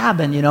the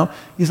cabin,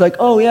 He's like,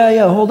 oh,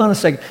 yeah, hold on a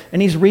second.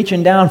 And he's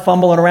reaching down,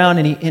 fumbling around,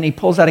 and he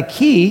pulls out a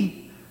key.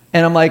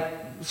 And I'm like,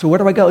 so where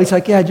do I go? He's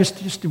like, yeah,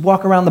 just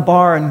walk around the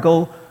bar and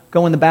go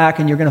in the back,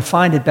 and you're going to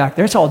find it back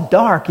there. It's all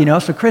dark,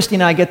 So Christy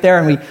and I get there,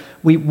 and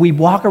we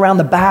walk around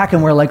the back,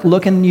 and we're like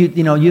looking,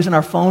 using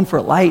our phone for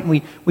a light.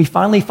 And we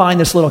finally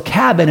find this little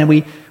cabin, and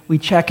we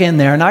check in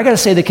there. And I got to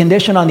say, the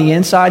condition on the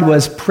inside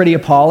was pretty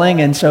appalling.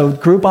 And so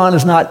Groupon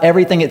is not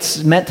everything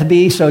it's meant to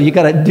be. So you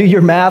got to do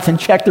your math and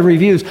check the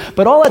reviews.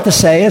 But all that to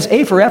say is,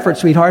 A for effort,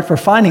 sweetheart, for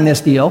finding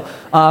this deal.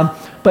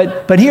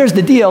 But here's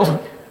the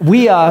deal.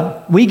 We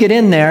get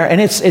in there, and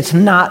it's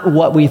not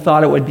what we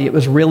thought it would be. It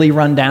was really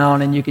run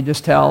down, and you could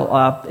just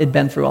tell it'd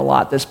been through a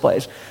lot, this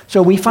place.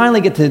 So we finally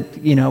get to,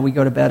 we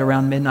go to bed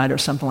around midnight or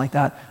something like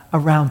that.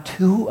 Around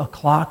 2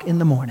 o'clock in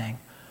the morning,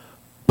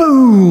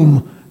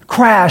 boom,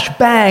 crash,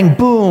 bang,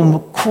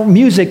 boom,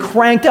 music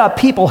cranked up,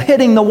 people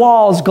hitting the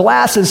walls,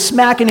 glasses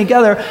smacking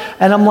together.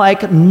 And I'm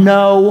like,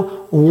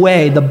 no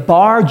way. The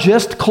bar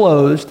just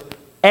closed.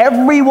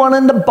 Everyone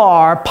in the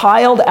bar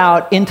piled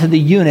out into the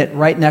unit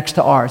right next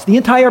to ours. The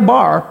entire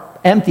bar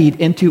emptied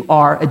into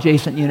our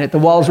adjacent unit. The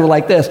walls were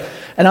like this.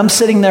 And I'm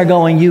sitting there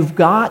going, you've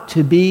got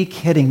to be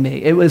kidding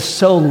me. It was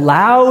so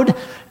loud.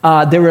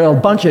 There were a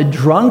bunch of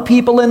drunk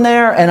people in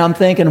there. And I'm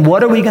thinking,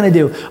 what are we going to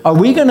do? Are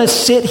we going to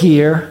sit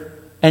here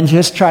and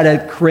just try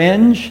to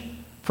cringe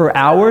for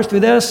hours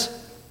through this?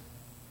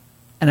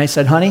 And I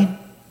said, honey,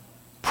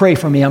 pray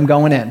for me. I'm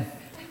going in.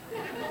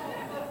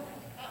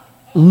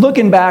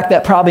 Looking back,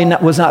 that probably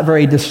was not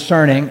very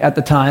discerning at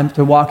the time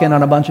to walk in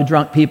on a bunch of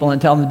drunk people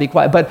and tell them to be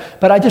quiet.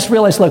 But I just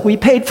realized, look, we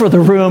paid for the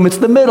room. It's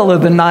the middle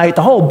of the night.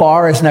 The whole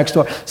bar is next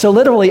door. So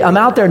literally, I'm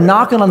out there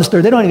knocking on the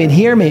door. They don't even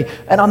hear me.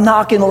 And I'm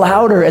knocking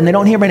louder, and they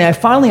don't hear me. And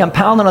I'm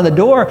pounding on the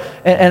door,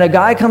 and a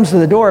guy comes to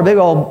the door, a big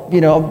old,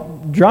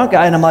 drunk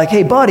guy. And I'm like,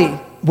 hey, buddy,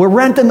 we're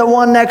renting the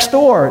one next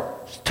door.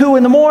 It's 2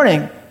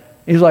 a.m.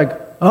 He's like,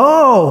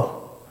 oh,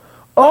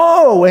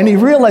 and he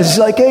realizes,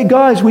 like, hey,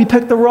 guys, we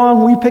picked the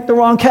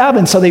wrong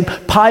cabin. So they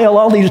pile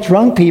all these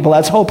drunk people,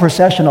 that's a whole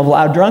procession of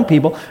loud drunk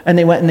people, and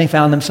they went and they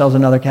found themselves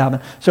another cabin.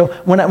 So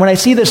when I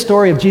see this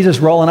story of Jesus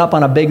rolling up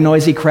on a big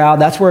noisy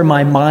crowd, that's where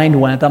my mind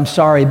went. I'm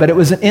sorry, but it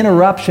was an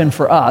interruption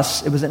for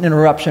us.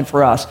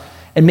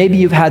 And maybe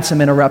you've had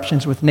some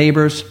interruptions with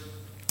neighbors,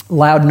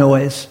 loud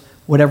noise,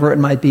 whatever it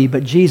might be.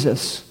 But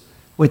Jesus,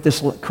 with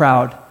this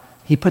crowd,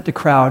 he put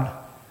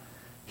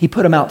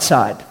them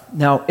outside.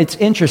 Now, it's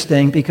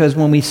interesting because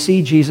when we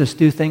see Jesus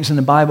do things in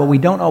the Bible, we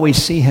don't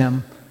always see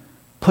him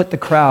put the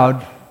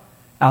crowd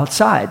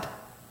outside.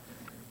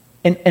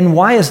 And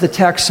why is the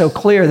text so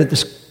clear that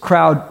this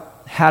crowd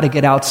had to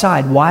get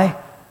outside? Why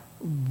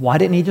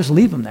didn't he just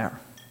leave them there?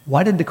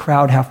 Why did the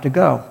crowd have to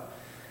go?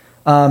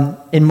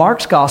 In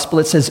Mark's gospel,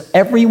 it says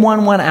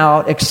everyone went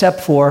out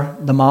except for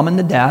the mom and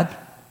the dad.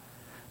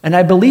 And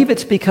I believe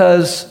it's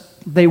because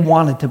they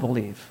wanted to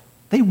believe.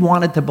 They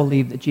wanted to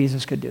believe that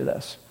Jesus could do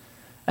this.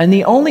 And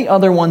the only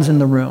other ones in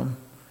the room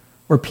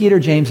were Peter,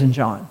 James, and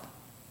John.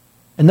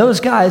 And those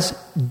guys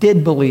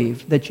did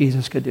believe that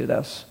Jesus could do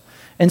this.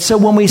 And so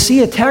when we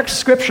see a text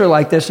scripture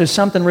like this, there's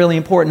something really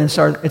important.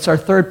 It's our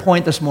third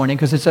point this morning,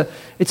 because it's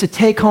a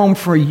take home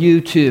for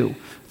you too.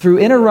 Through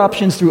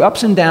interruptions, through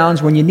ups and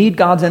downs, when you need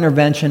God's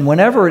intervention,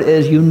 whenever it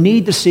is, you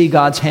need to see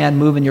God's hand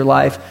move in your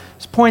life.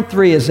 So point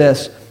 3 is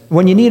this: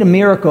 when you need a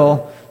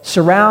miracle,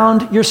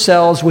 surround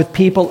yourselves with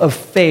people of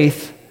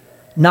faith,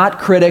 not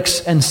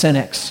critics and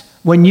cynics.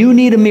 When you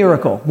need a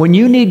miracle, when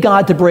you need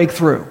God to break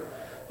through,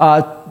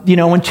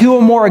 when 2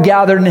 or more are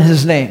gathered in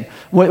his name,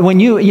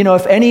 when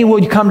if any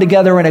would come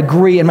together and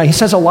agree, and he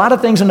says a lot of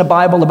things in the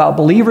Bible about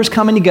believers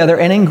coming together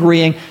and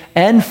agreeing,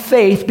 and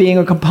faith being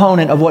a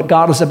component of what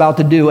God is about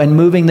to do and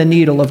moving the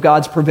needle of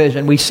God's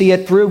provision. We see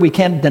it through, we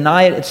can't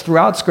deny it, it's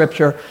throughout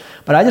Scripture.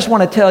 But I just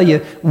want to tell you,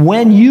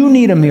 when you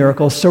need a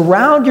miracle,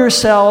 surround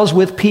yourselves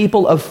with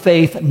people of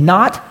faith,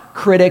 not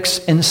critics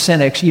and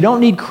cynics. You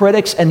don't need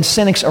critics and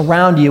cynics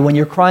around you when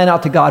you're crying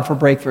out to God for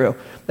breakthrough.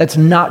 That's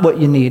not what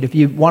you need. If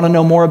you want to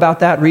know more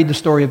about that, read the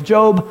story of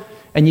Job,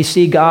 and you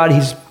see God,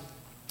 he's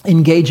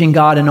engaging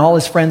God, and all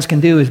his friends can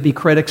do is be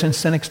critics and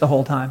cynics the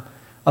whole time.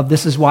 Of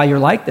this is why you're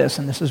like this,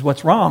 and this is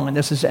what's wrong, and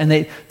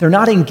they're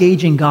not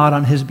engaging God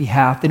on his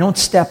behalf. They don't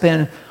step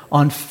in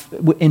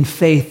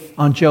faith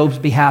on Job's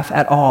behalf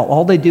at all.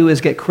 All they do is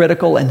get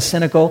critical and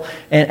cynical.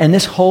 And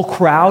this whole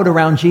crowd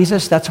around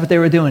Jesus, that's what they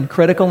were doing,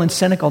 critical and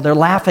cynical. They're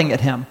laughing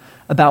at him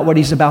about what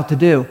he's about to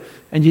do.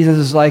 And Jesus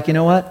is like, you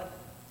know what?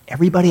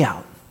 Everybody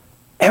out.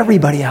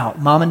 Everybody out.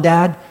 Mom and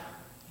Dad,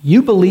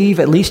 you believe,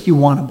 at least you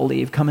want to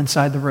believe. Come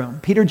inside the room.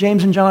 Peter,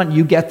 James, and John,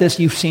 you get this.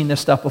 You've seen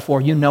this stuff before.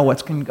 You know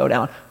what's going to go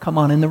down. Come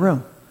on in the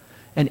room.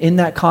 And in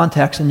that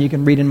context, and you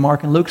can read in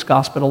Mark and Luke's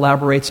gospel,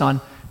 elaborates on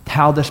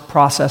how this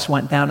process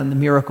went down in the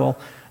miracle.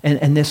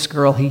 And this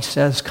girl, he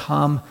says,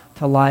 come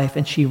to life.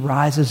 And she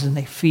rises and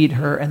they feed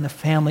her and the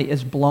family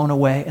is blown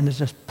away. And there's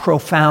this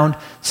profound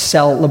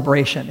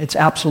celebration. It's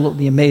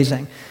absolutely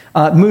amazing.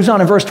 It moves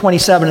on in verse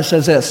 27. It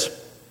says this: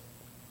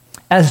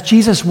 as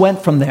Jesus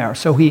went from there,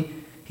 so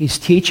he's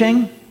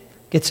teaching,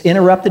 gets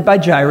interrupted by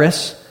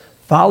Jairus,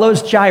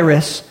 follows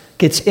Jairus,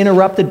 gets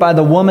interrupted by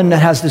the woman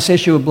that has this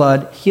issue of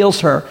blood,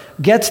 heals her,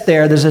 gets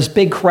there, there's this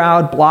big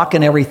crowd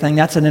blocking everything,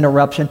 that's an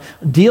interruption,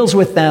 deals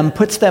with them,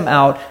 puts them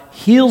out,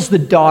 heals the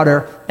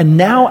daughter, and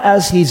now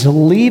as he's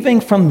leaving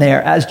from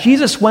there, as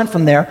Jesus went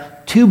from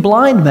there, two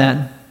blind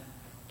men,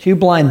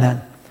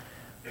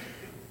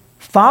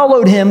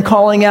 followed him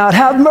calling out,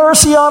 "Have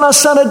mercy on us,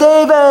 Son of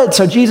David."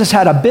 So Jesus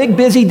had a big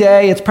busy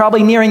day. It's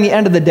probably nearing the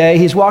end of the day.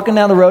 He's walking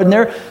down the road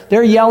and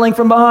they're yelling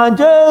from behind,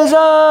 "Jesus,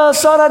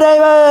 Son of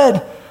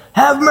David,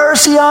 have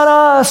mercy on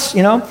us."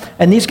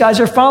 And these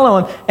guys are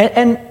following.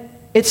 And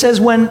it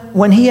says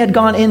when he had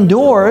gone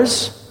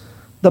indoors,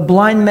 the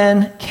blind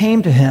men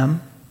came to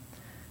him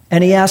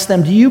and he asked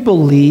them, "Do you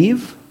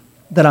believe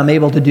that I'm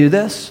able to do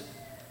this?"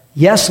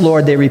 "Yes,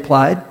 Lord," they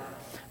replied.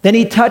 Then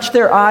he touched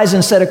their eyes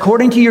and said,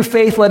 "According to your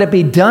faith, let it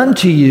be done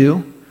to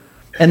you."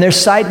 And their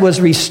sight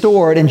was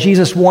restored, and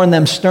Jesus warned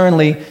them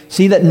sternly,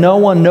 "See that no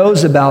one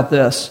knows about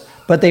this."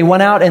 But they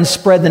went out and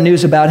spread the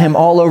news about him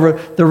all over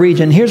the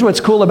region. Here's what's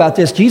cool about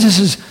this.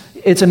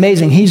 It's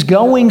amazing. He's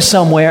going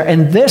somewhere,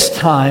 and this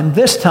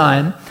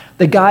time,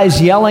 the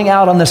guy's yelling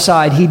out on the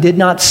side. He did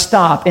not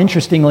stop,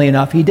 interestingly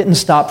enough. He didn't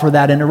stop for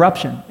that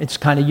interruption. It's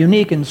kind of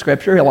unique in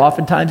Scripture.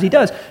 Oftentimes he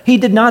does. He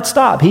did not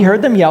stop. He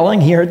heard them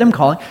yelling, he heard them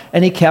calling,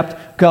 and he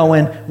kept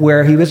going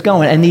where he was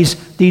going. And these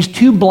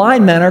two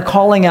blind men are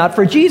calling out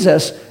for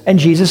Jesus, and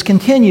Jesus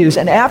continues.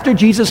 And after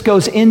Jesus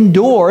goes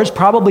indoors,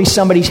 probably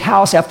somebody's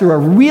house after a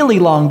really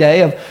long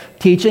day of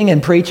teaching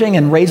and preaching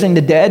and raising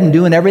the dead and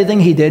doing everything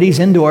he did, he's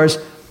indoors.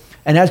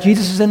 And as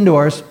Jesus is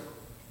indoors,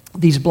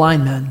 these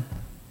blind men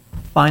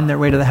find their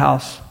way to the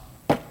house.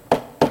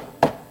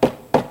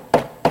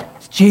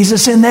 Is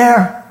Jesus in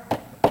there?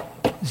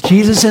 Is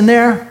Jesus in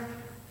there?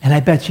 And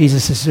I bet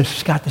Jesus has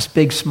just got this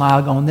big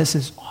smile going, "This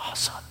is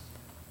awesome."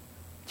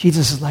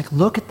 Jesus is like,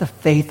 look at the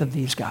faith of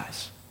these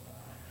guys.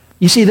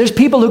 You see, there's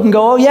people who can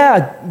go, "Oh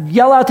yeah,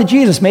 yell out to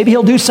Jesus. Maybe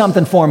he'll do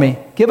something for me.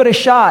 Give it a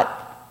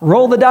shot.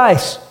 Roll the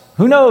dice.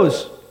 Who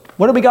knows?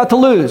 What do we got to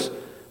lose?"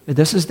 But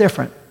this is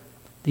different.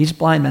 These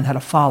blind men had to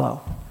follow.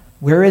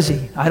 Where is he?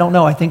 I don't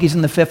know. I think he's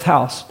in the fifth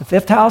house. The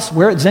fifth house?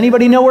 Where? Does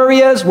anybody know where he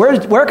is?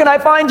 Where can I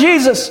find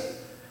Jesus?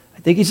 I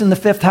think he's in the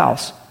fifth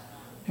house.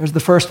 There's the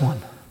first one.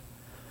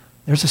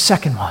 There's the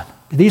second one.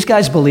 Do these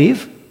guys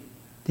believe?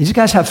 These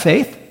guys have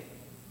faith?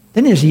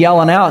 Then they're just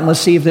yelling out, and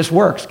let's see if this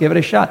works. Give it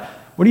a shot.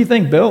 What do you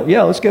think, Bill?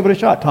 Yeah, let's give it a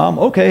shot, Tom.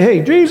 Okay,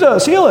 hey,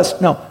 Jesus, heal us.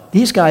 No,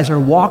 these guys are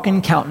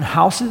walking, counting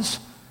houses.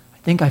 I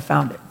think I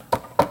found it.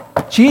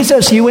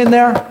 Jesus, you in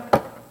there?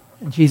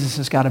 And Jesus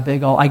has got a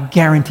big old, I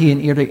guarantee,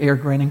 an ear-to-ear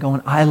grin and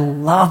going, "I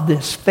love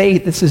this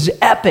faith. This is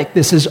epic.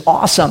 This is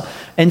awesome."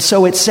 And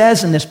so it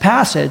says in this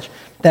passage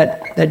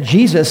that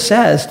Jesus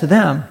says to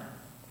them,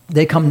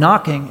 they come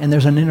knocking, and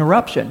there's an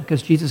interruption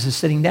because Jesus is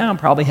sitting down,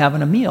 probably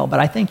having a meal. But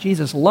I think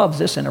Jesus loves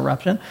this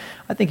interruption.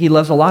 I think he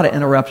loves a lot of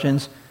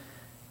interruptions.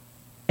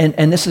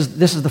 And this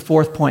is the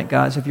fourth point,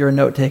 guys. If you're a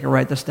note taker,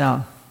 write this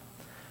down.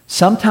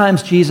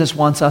 Sometimes Jesus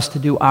wants us to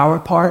do our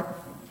part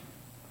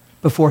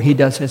before he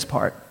does his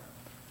part.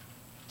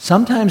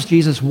 Sometimes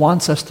Jesus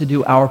wants us to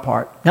do our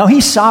part. Now,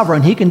 he's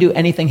sovereign. He can do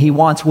anything he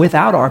wants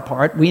without our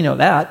part. We know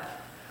that.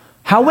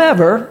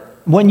 However,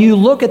 when you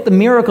look at the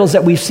miracles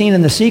that we've seen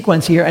in the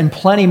sequence here, and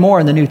plenty more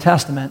in the New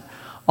Testament,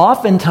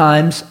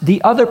 oftentimes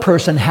the other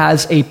person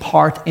has a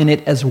part in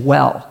it as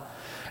well.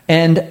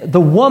 And the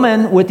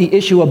woman with the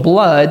issue of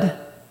blood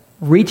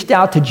reached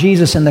out to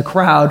Jesus in the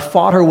crowd,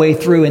 fought her way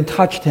through and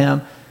touched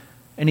him.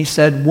 And he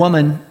said,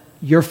 "Woman,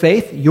 your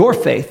faith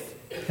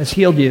has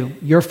healed you.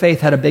 Your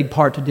faith had a big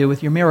part to do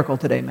with your miracle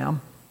today, ma'am."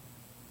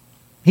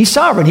 He's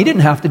sovereign. He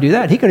didn't have to do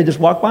that. He could have just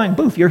walked by and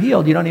boof, you're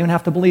healed. You don't even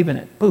have to believe in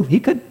it. Boof, he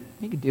could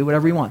do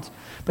whatever he wants.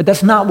 But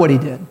that's not what he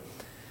did.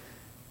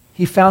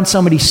 He found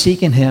somebody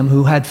seeking him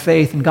who had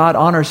faith, and God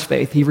honors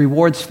faith. He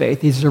rewards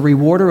faith. He's a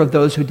rewarder of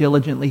those who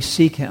diligently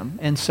seek him.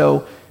 And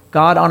so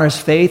God honors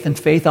faith, and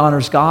faith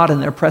honors God,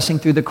 and they're pressing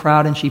through the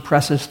crowd, and she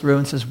presses through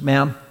and says,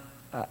 "Ma'am,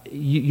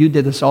 you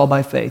did this all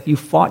by faith. You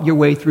fought your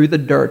way through the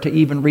dirt to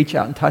even reach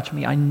out and touch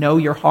me. I know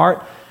your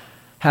heart.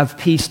 Have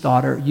peace,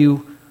 daughter.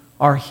 You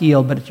are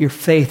healed, but your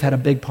faith had a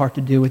big part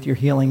to do with your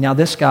healing." Now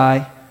this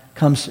guy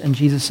comes, and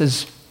Jesus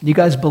says, "You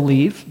guys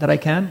believe that I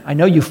can? I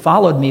know you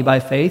followed me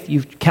by faith.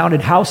 You've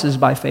counted houses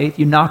by faith.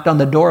 You knocked on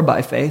the door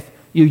by faith.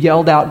 You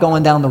yelled out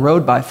going down the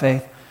road by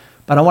faith.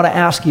 But I want to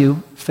ask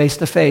you face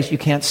to face, you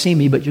can't see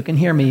me, but you can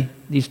hear me,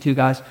 these two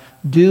guys.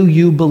 Do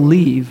you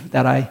believe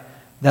that I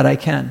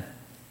can?"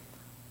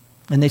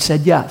 And they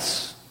said,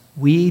 "Yes,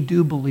 we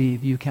do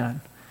believe you can."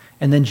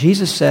 And then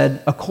Jesus said,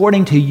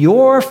 "According to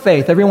your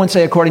faith," everyone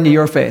say, "According to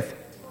your faith.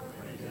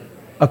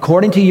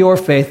 According to your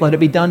faith, let it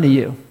be done to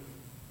you."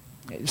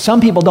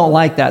 Some people don't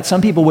like that. Some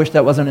people wish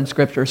that wasn't in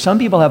Scripture. Some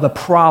people have a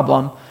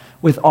problem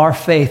with our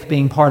faith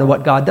being part of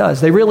what God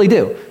does. They really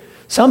do.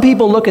 Some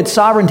people look at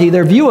sovereignty,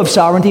 their view of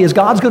sovereignty is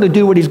God's going to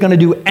do what he's going to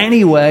do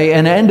anyway,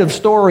 and end of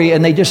story,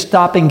 and they just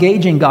stop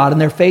engaging God,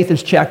 and their faith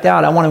is checked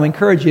out. I want to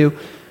encourage you,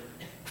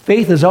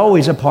 faith is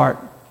always a part.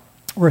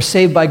 We're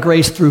saved by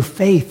grace through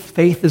faith.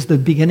 Faith is the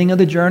beginning of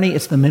the journey.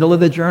 It's the middle of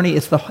the journey.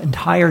 It's the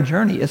entire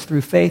journey. It's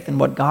through faith in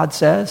what God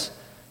says,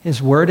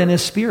 his word and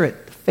his spirit.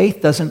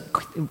 Faith doesn't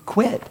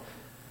quit.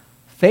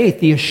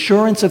 Faith, the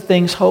assurance of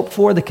things hoped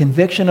for, the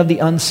conviction of the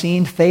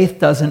unseen. Faith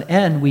doesn't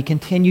end. We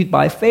continued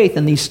by faith.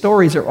 And these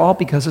stories are all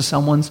because of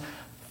someone's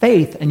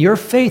faith. And your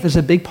faith is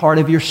a big part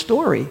of your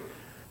story.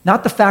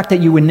 Not the fact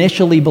that you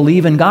initially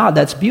believe in God.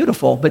 That's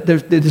beautiful. But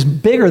there's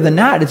bigger than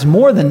that. It's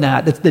more than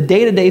that. It's the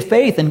day-to-day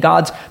faith in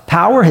God's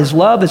power, his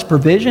love, his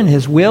provision,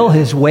 his will,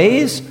 his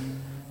ways.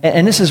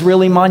 And this is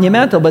really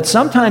monumental. But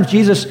sometimes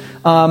Jesus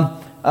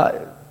wants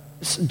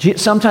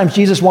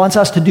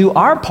us to do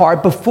our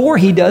part before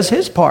he does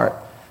his part.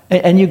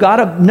 And you got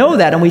to know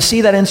that, and we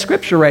see that in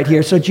Scripture right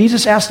here. So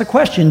Jesus asked the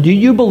question, do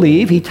you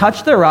believe? He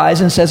touched their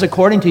eyes and says,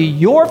 according to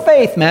your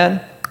faith,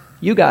 man,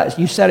 you guys,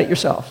 you said it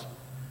yourselves.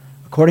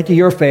 According to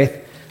your faith,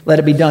 let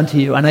it be done to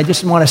you. And I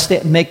just want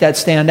to make that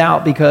stand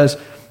out because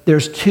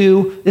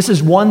this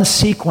is one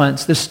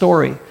sequence, this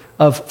story,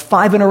 of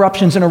 5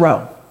 interruptions in a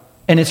row.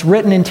 And it's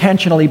written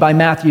intentionally by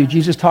Matthew.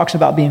 Jesus talks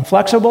about being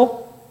flexible.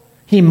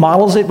 He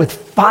models it with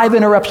 5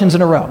 interruptions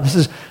in a row.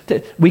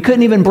 We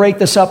couldn't even break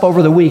this up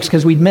over the weeks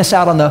because we'd miss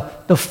out on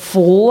the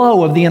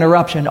flow of the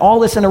interruption.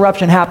 All this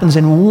interruption happens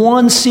in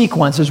one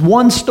sequence. There's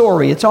one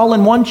story. It's all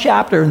in one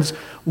chapter. And it's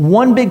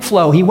one big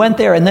flow. He went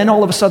there, and then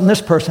all of a sudden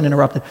this person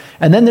interrupted.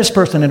 And then this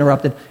person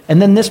interrupted. And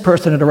then this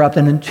person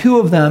interrupted. And 2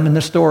 of them in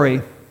the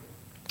story,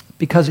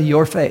 because of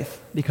your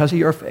faith,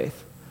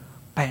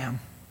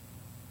 bam,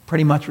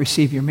 pretty much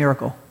receive your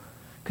miracle.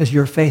 Because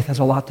your faith has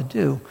a lot to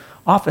do,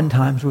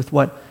 oftentimes, with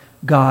what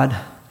God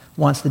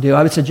wants to do.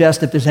 I would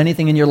suggest if there's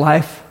anything in your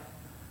life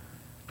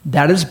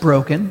that is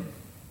broken,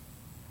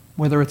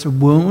 whether it's a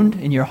wound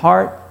in your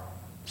heart,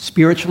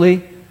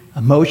 spiritually,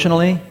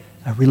 emotionally,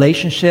 a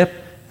relationship,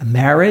 a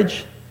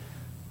marriage,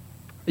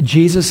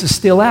 Jesus is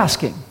still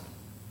asking,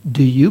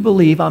 do you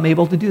believe I'm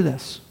able to do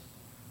this?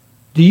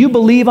 Do you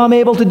believe I'm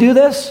able to do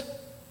this?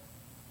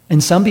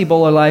 And some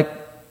people are like,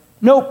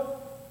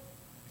 nope,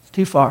 it's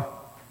too far.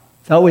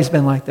 It's always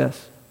been like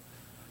this.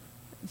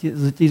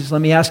 Jesus,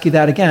 let me ask you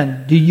that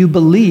again. Do you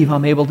believe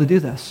I'm able to do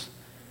this?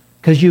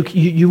 Because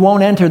you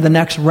won't enter the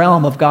next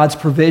realm of God's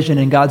provision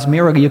and God's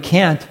miracle. You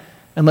can't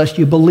unless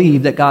you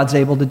believe that God's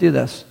able to do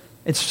this.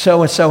 It's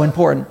so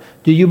important.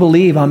 Do you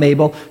believe I'm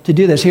able to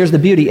do this? Here's the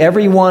beauty.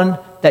 Everyone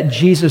that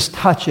Jesus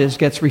touches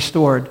gets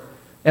restored.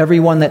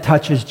 Everyone that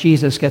touches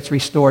Jesus gets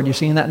restored. You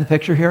seeing that in the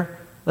picture here?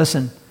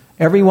 Listen,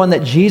 everyone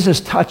that Jesus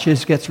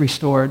touches gets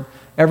restored.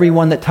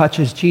 Everyone that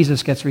touches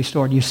Jesus gets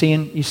restored. You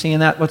seeing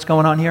that? What's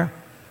going on here?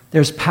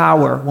 There's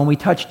power. When we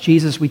touch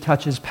Jesus, we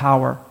touch his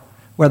power.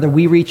 Whether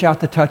we reach out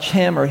to touch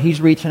him or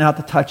he's reaching out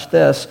to touch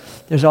this,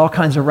 there's all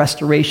kinds of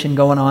restoration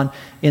going on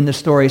in the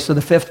story. So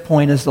the 5th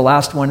point is the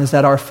last one, is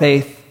that our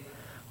faith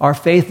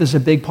is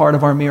a big part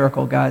of our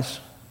miracle, guys.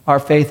 Our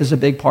faith is a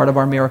big part of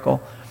our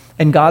miracle.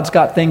 and God's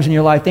got things in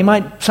your life.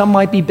 Some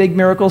might be big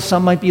miracles,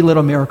 some might be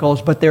little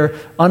miracles, but they're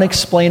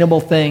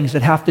unexplainable things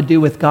that have to do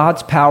with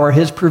God's power,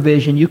 His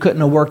provision. You couldn't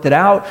have worked it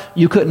out.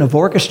 You couldn't have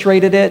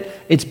orchestrated it.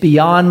 It's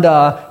beyond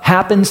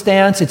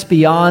happenstance. It's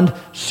beyond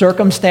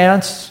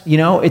circumstance.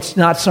 It's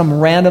not some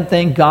random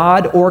thing.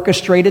 God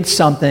orchestrated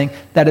something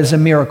that is a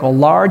miracle,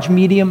 large,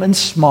 medium, and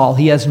small.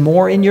 He has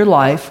more in your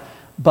life,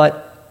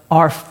 but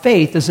our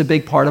faith is a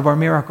big part of our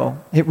miracle.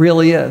 It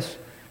really is.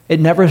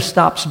 It never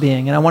stops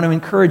being, and I want to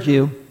encourage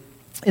you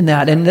in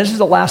that. And this is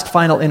the last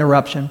final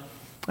interruption.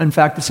 In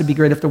fact, this would be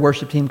great if the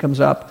worship team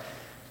comes up.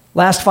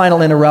 Last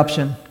final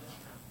interruption.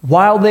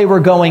 While they were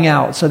going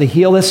out, so they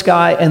heal this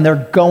guy and they're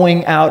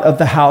going out of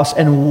the house.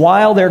 And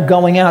while they're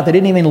going out, they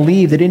didn't even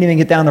leave. They didn't even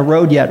get down the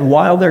road yet.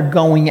 While they're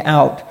going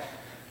out,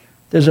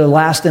 there's a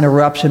last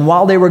interruption.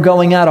 While they were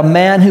going out, a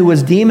man who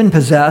was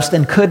demon-possessed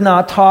and could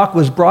not talk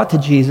was brought to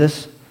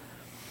Jesus.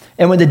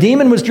 And when the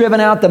demon was driven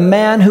out, the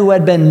man who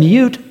had been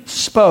mute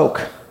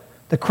spoke.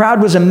 The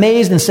crowd was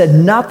amazed and said,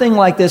 "Nothing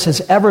like this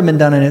has ever been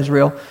done in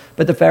Israel."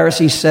 But the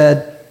Pharisees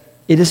said,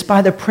 "It is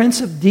by the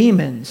prince of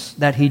demons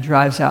that he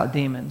drives out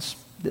demons."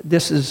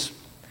 This is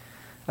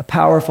a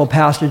powerful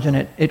passage,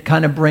 and it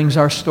kind of brings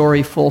our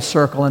story full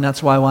circle, and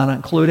that's why I want to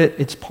include it.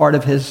 It's part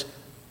of this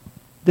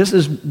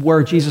is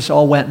where Jesus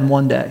all went in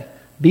one day.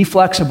 Be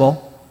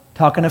flexible,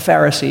 talking to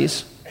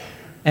Pharisees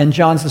and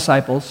John's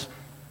disciples,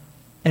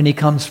 and he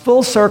comes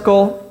full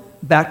circle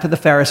back to the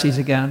Pharisees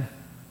again.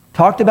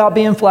 Talked about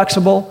being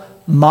flexible,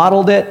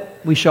 modeled it.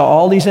 We show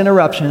all these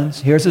interruptions.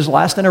 Here's his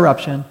last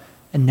interruption.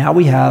 And now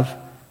we have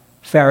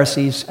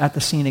Pharisees at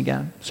the scene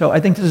again. So I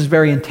think this is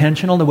very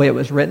intentional, the way it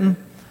was written.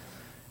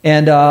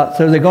 And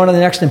so they're going to the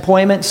next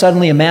appointment.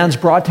 Suddenly a man's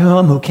brought to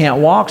him who can't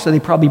walk, so they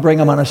probably bring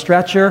him on a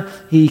stretcher.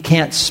 He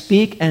can't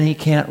speak and he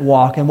can't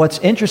walk. And what's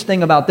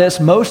interesting about this,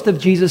 most of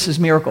Jesus'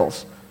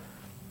 miracles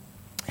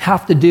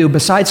have to do,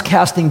 besides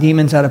casting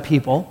demons out of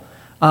people,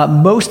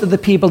 most of the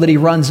people that he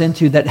runs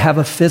into that have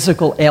a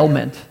physical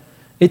ailment,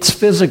 it's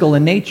physical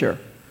in nature.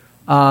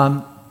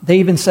 They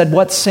even said,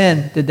 "What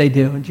sin did they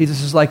do?" And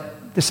Jesus is like,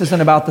 "This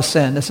isn't about the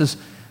sin. This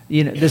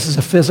is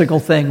a physical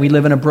thing. We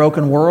live in a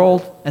broken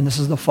world, and this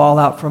is the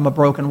fallout from a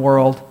broken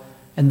world.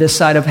 And this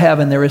side of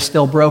heaven, there is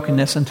still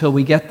brokenness until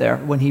we get there,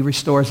 when he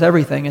restores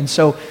everything." And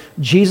so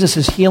Jesus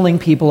is healing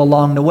people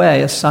along the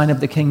way. A sign of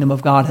the kingdom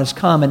of God has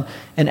come.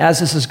 And as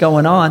this is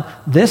going on,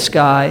 this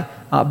guy,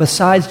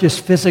 besides just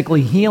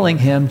physically healing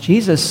him,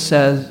 Jesus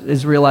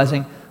is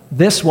realizing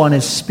this one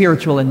is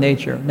spiritual in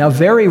nature. Now,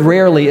 very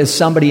rarely is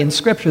somebody in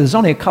Scripture, there's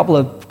only a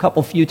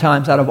couple few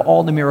times out of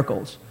all the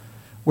miracles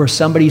where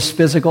somebody's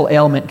physical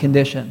ailment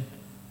condition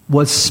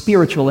was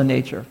spiritual in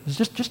nature.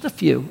 There's just a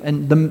few,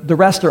 and the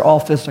rest are all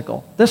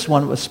physical. This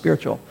one was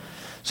spiritual.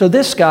 So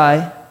this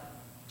guy,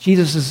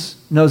 Jesus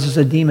knows there's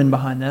a demon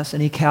behind this,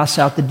 and he casts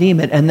out the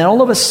demon, and then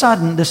all of a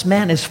sudden, this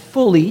man is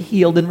fully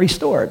healed and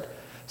restored.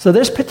 So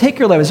this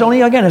particular, there's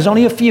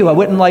only a few. I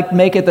wouldn't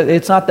make it,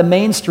 it's not the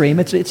mainstream.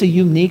 It's a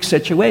unique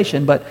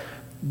situation, but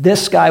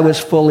this guy was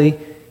fully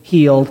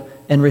healed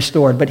and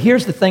restored. But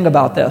here's the thing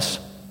about this.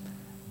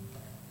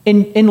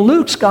 In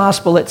Luke's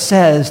gospel, it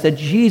says that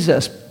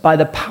Jesus, by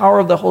the power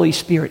of the Holy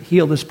Spirit,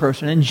 healed this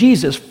person. And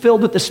Jesus,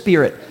 filled with the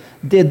Spirit,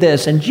 did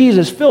this. And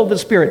Jesus, filled with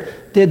the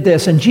Spirit, did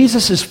this. And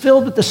Jesus is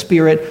filled with the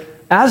Spirit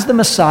as the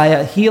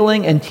Messiah,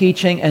 healing and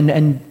teaching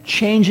and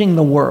changing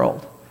the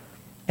world.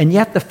 And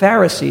yet the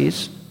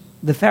Pharisees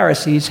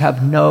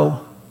have no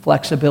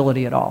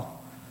flexibility at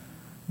all.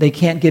 They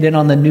can't get in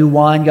on the new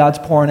wine God's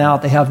pouring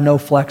out. They have no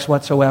flex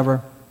whatsoever.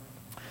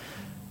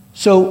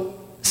 So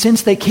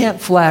since they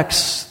can't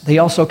flex, they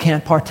also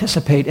can't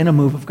participate in a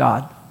move of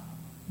God.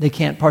 They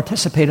can't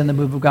participate in the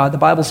move of God. The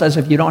Bible says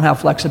if you don't have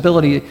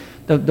flexibility,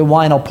 the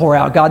wine will pour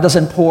out. God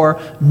doesn't pour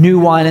new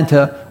wine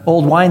into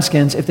old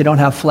wineskins if they don't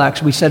have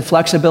flex. We said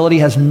flexibility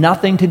has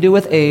nothing to do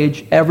with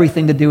age,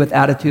 everything to do with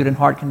attitude and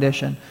heart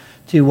condition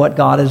to what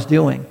God is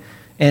doing.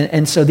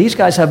 And so these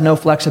guys have no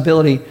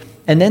flexibility.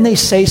 And then they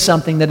say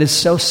something that is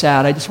so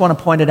sad. I just want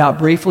to point it out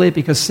briefly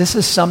because this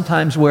is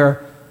sometimes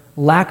where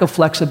lack of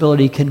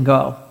flexibility can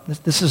go.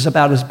 This is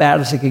about as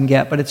bad as it can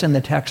get, but it's in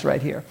the text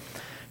right here.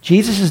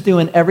 Jesus is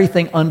doing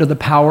everything under the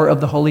power of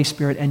the Holy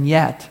Spirit, and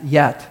yet,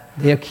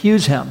 they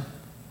accuse him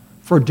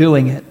for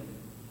doing it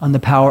under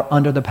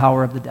the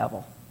power of the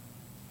devil.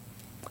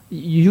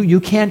 You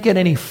can't get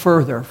any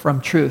further from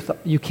truth.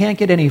 You can't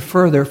get any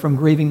further from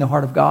grieving the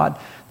heart of God.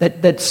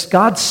 That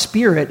God's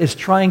Spirit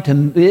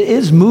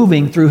is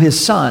moving through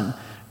his Son.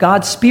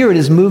 God's Spirit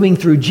is moving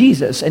through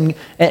Jesus, and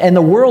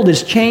the world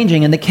is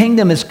changing, and the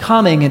kingdom is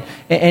coming,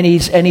 and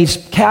he's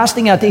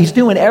casting out, he's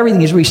doing everything,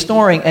 he's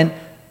restoring, and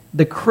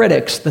the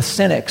critics, the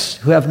cynics,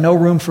 who have no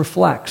room for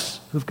flex,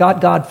 who've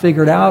got God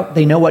figured out,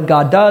 they know what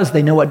God does,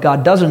 they know what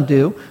God doesn't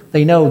do,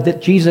 they know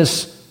that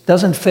Jesus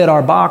doesn't fit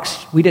our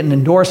box, we didn't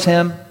endorse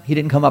him, he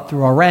didn't come up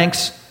through our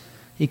ranks,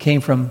 he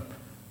came from,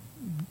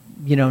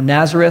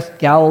 Nazareth,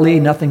 Galilee,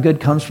 nothing good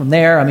comes from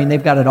there. I mean,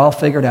 they've got it all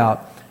figured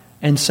out.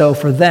 And so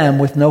for them,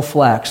 with no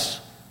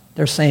flex,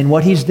 they're saying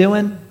what he's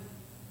doing,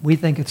 we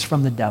think it's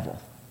from the devil.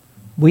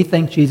 We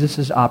think Jesus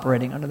is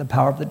operating under the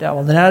power of the devil.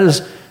 And that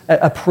is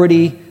a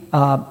pretty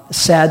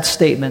sad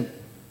statement.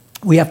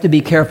 We have to be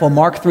careful.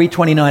 Mark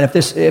 3:29,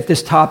 if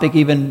this topic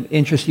even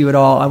interests you at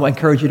all, I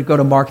encourage you to go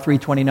to Mark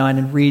 3:29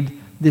 and read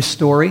this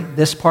story,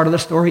 this part of the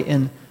story,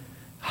 in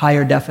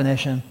higher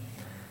definition.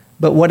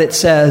 But what it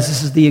says,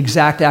 this is the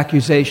exact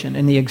accusation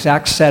in the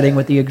exact setting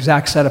with the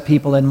exact set of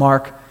people in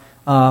Mark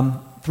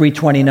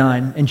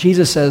 3:29. And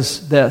Jesus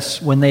says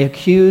this, when they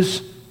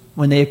accuse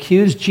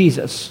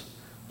Jesus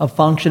of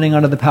functioning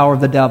under the power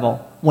of the devil,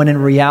 when in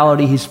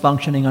reality he's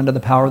functioning under the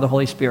power of the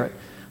Holy Spirit.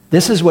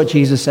 This is what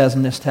Jesus says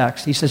in this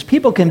text. He says,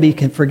 people can be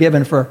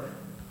forgiven for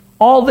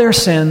all their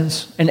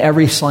sins and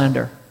every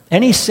slander.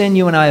 Any sin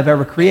you and I have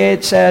ever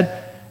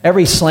said,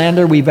 every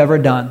slander we've ever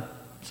done,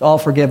 it's all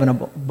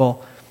forgivable.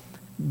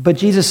 But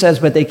Jesus says,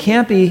 but they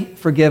can't be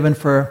forgiven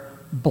for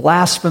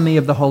blasphemy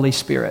of the Holy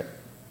Spirit.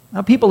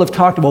 Now, people have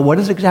talked about what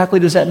exactly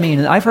does that mean?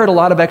 And I've heard a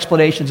lot of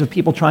explanations of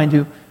people trying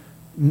to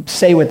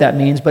say what that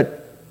means, but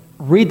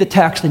read the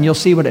text and you'll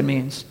see what it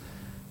means.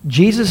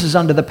 Jesus is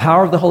under the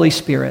power of the Holy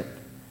Spirit,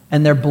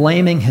 and they're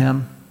blaming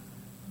him.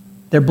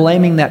 They're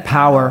blaming that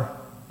power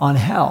on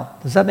hell.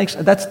 Does that make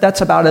sense?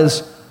 That's about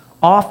as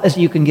off as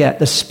you can get.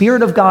 The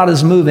Spirit of God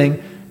is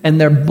moving,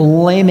 and they're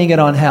blaming it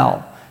on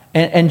hell.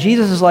 And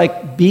Jesus is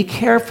like, be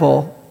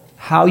careful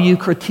how you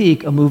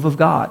critique a move of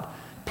God.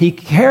 Be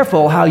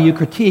careful how you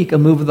critique a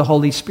move of the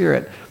Holy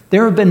Spirit.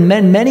 There have been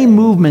many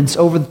movements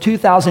over the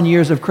 2,000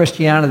 years of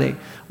Christianity,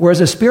 whereas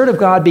the Spirit of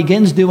God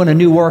begins doing a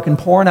new work and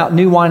pouring out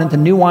new wine into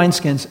new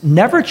wineskins,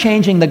 never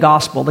changing the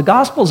gospel. The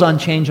gospel is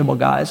unchangeable,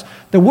 guys.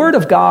 The Word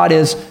of God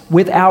is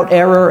without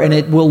error, and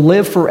it will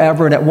live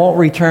forever, and it won't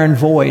return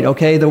void,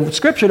 okay? The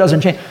Scripture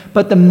doesn't change.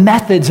 But the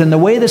methods and the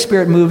way the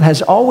Spirit moved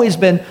has always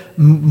been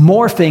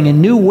morphing in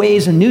new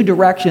ways and new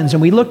directions.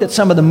 And we looked at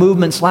some of the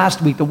movements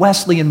last week, the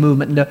Wesleyan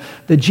movement and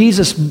the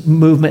Jesus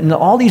movement, and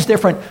all these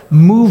different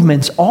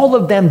movements. All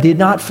of them did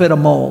not fit a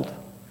mold.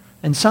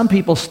 And some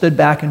people stood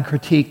back and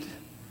critiqued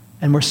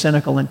and were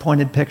cynical and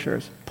pointed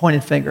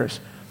fingers.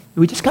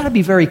 We just got to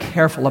be very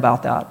careful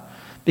about that,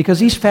 because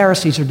these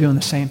Pharisees are doing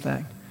the same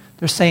thing.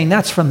 They're saying,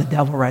 that's from the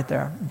devil right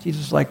there. And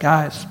Jesus is like,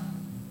 guys,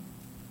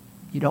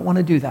 you don't want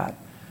to do that.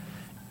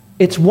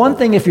 It's one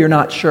thing if you're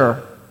not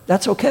sure.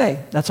 That's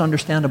okay. That's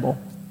understandable.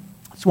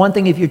 It's one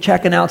thing if you're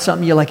checking out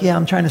something, you're like, yeah,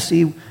 I'm trying to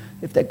see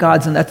if that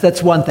God's in that.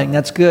 That's one thing.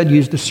 That's good.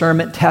 Use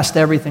discernment. Test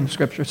everything,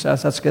 Scripture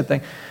says. That's a good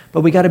thing.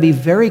 But we got to be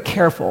very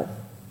careful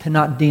to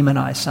not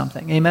demonize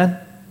something. Amen?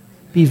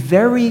 Be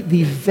very,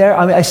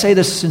 I say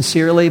this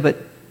sincerely, but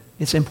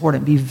it's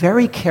important. Be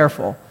very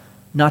careful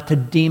not to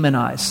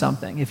demonize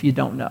something if you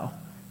don't know.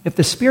 If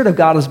the Spirit of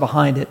God is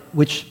behind it,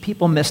 which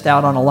people missed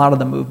out on a lot of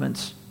the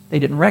movements, they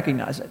didn't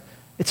recognize it.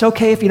 It's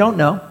okay if you don't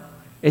know.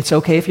 It's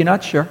okay if you're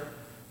not sure.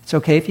 It's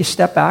okay if you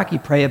step back, you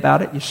pray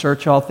about it, you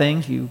search all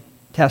things, you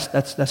test.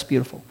 That's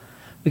beautiful.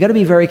 We got to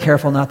be very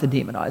careful not to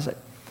demonize it.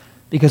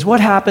 Because what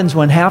happens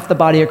when half the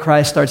body of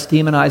Christ starts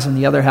demonizing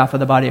the other half of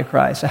the body of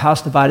Christ? A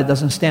house divided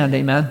doesn't stand,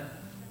 amen?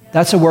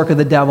 That's a work of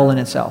the devil in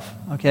itself,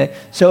 okay?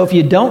 So if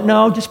you don't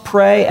know, just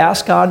pray,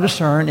 ask God to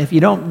discern. If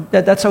you don't,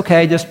 that's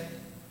okay.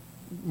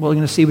 We're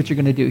going to see what you're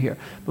going to do here.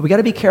 But we got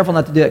to be careful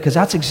not to do it, because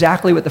that's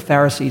exactly what the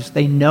Pharisees,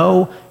 they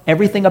know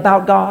everything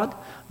about God.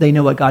 They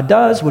know what God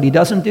does, what he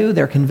doesn't do.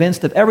 They're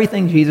convinced of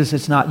everything. Jesus,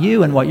 it's not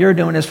you, and what you're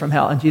doing is from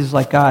hell. And Jesus is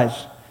like, guys,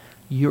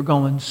 you're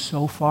going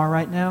so far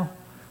right now.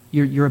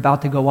 You're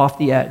about to go off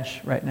the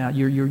edge right now.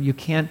 You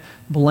can't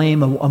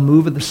blame a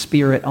move of the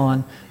Spirit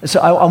on. So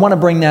I want to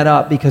bring that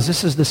up, because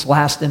this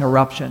last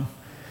interruption.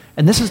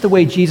 And this is the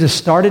way Jesus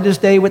started his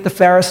day with the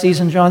Pharisees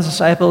and John's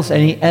disciples,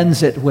 and he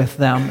ends it with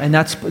them. And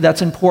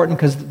that's important,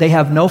 because they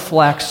have no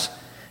flex,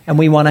 and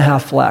we want to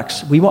have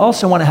flex. We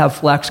also want to have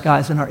flex,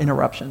 guys, in our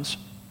interruptions.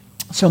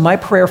 So my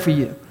prayer for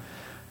you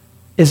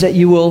is that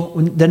you will,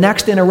 the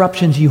next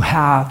interruptions you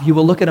have, you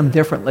will look at them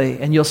differently,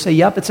 and you'll say,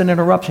 yep, it's an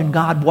interruption.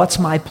 God, what's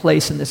my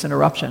place in this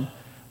interruption?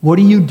 What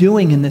are you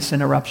doing in this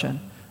interruption?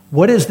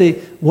 What is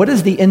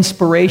the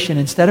inspiration?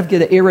 Instead of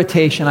get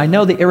irritation, I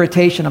know the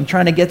irritation, I'm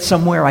trying to get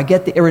somewhere, I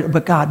get the irritation,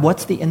 but God,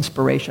 what's the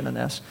inspiration in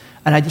this?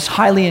 And I just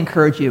highly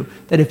encourage you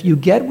that if you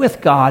get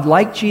with God,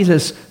 like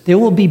Jesus, there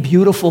will be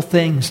beautiful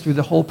things through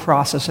the whole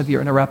process of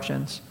your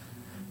interruptions.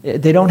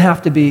 They don't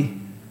have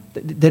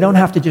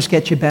to just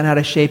get you bent out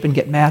of shape and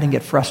get mad and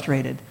get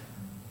frustrated.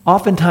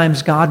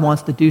 Oftentimes, God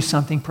wants to do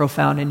something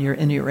profound in your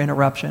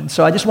interruption.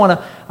 So I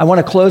want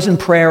to close in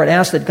prayer and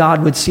ask that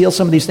God would seal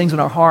some of these things in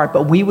our heart,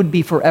 but we would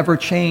be forever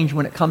changed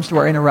when it comes to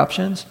our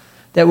interruptions,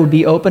 that would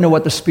be open to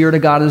what the Spirit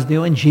of God is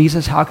doing.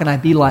 Jesus, how can I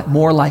be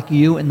more like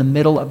you in the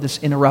middle of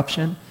this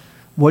interruption?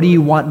 What do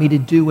you want me to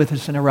do with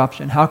this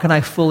interruption? How can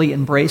I fully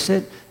embrace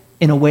it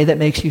in a way that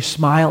makes you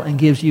smile and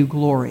gives you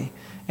glory?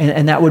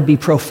 And that would be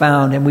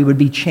profound, and we would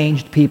be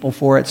changed people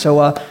for it.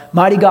 So,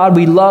 mighty God,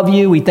 we love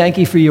you. We thank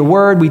you for your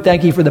word. We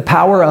thank you for the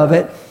power of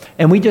it.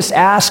 And we just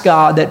ask,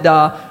 God,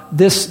 that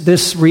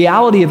this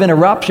reality of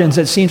interruptions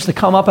that seems to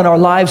come up in our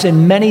lives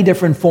in many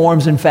different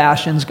forms and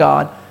fashions,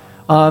 God,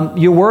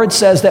 your word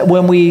says that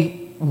when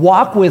we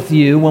walk with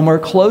you, when we're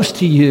close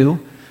to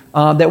you,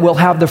 that we'll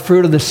have the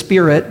fruit of the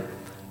Spirit,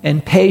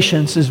 and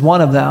patience is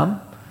one of them.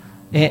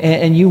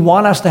 And you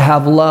want us to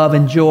have love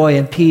and joy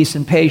and peace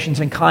and patience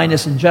and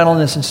kindness and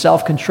gentleness and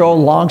self-control,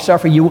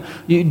 long-suffering.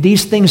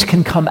 These things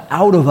can come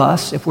out of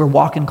us if we're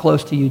walking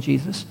close to you,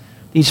 Jesus.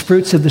 These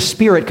fruits of the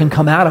Spirit can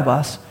come out of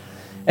us.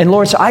 And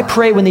Lord, so I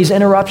pray when these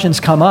interruptions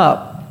come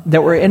up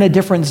that we're in a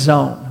different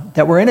zone,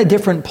 that we're in a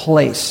different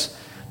place,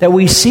 that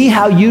we see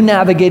how you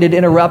navigated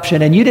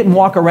interruption and you didn't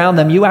walk around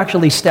them, you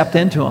actually stepped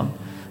into them.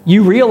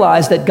 You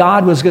realized that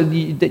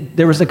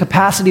there was the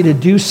capacity to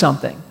do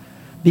something.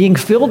 Being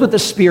filled with the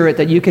Spirit,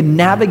 that you could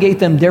navigate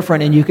them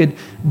different and you could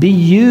be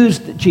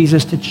used,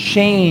 Jesus, to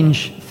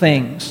change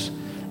things.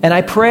 And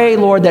I pray,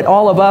 Lord, that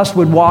all of us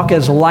would walk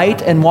as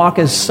light and walk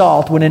as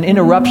salt. When an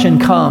interruption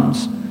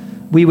comes,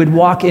 we would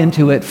walk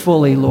into it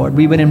fully, Lord.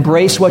 We would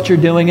embrace what you're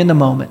doing in the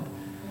moment.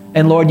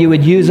 And Lord, you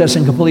would use us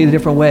in completely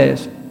different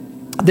ways.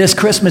 This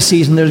Christmas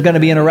season, there's going to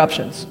be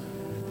interruptions.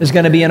 There's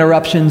going to be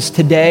interruptions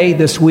today,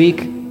 this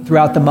week,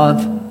 throughout the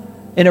month.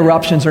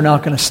 Interruptions are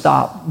not going to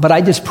stop. But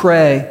I just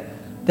pray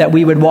that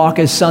we would walk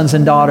as sons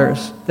and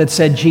daughters that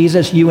said,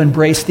 Jesus, you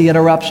embrace the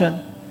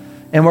interruption,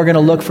 and we're going to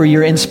look for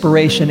your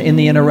inspiration in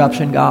the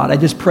interruption, God. I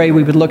just pray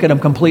we would look at them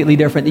completely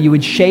different, that you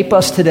would shape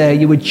us today,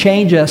 you would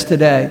change us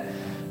today,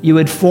 you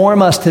would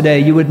form us today,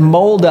 you would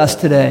mold us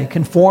today,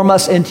 conform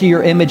us into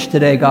your image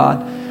today,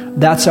 God.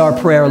 That's our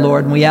prayer,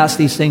 Lord, and we ask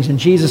these things in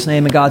Jesus'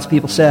 name, and God's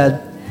people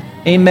said,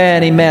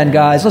 amen, amen,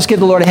 guys. Let's give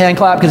the Lord a hand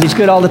clap because he's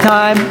good all the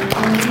time.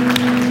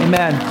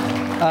 Amen.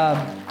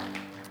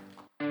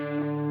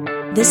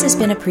 This has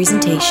been a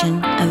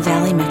presentation of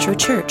Valley Metro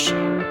Church.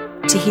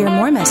 To hear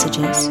more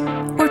messages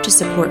or to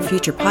support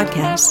future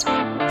podcasts,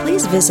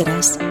 please visit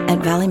us at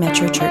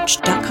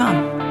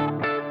valleymetrochurch.com.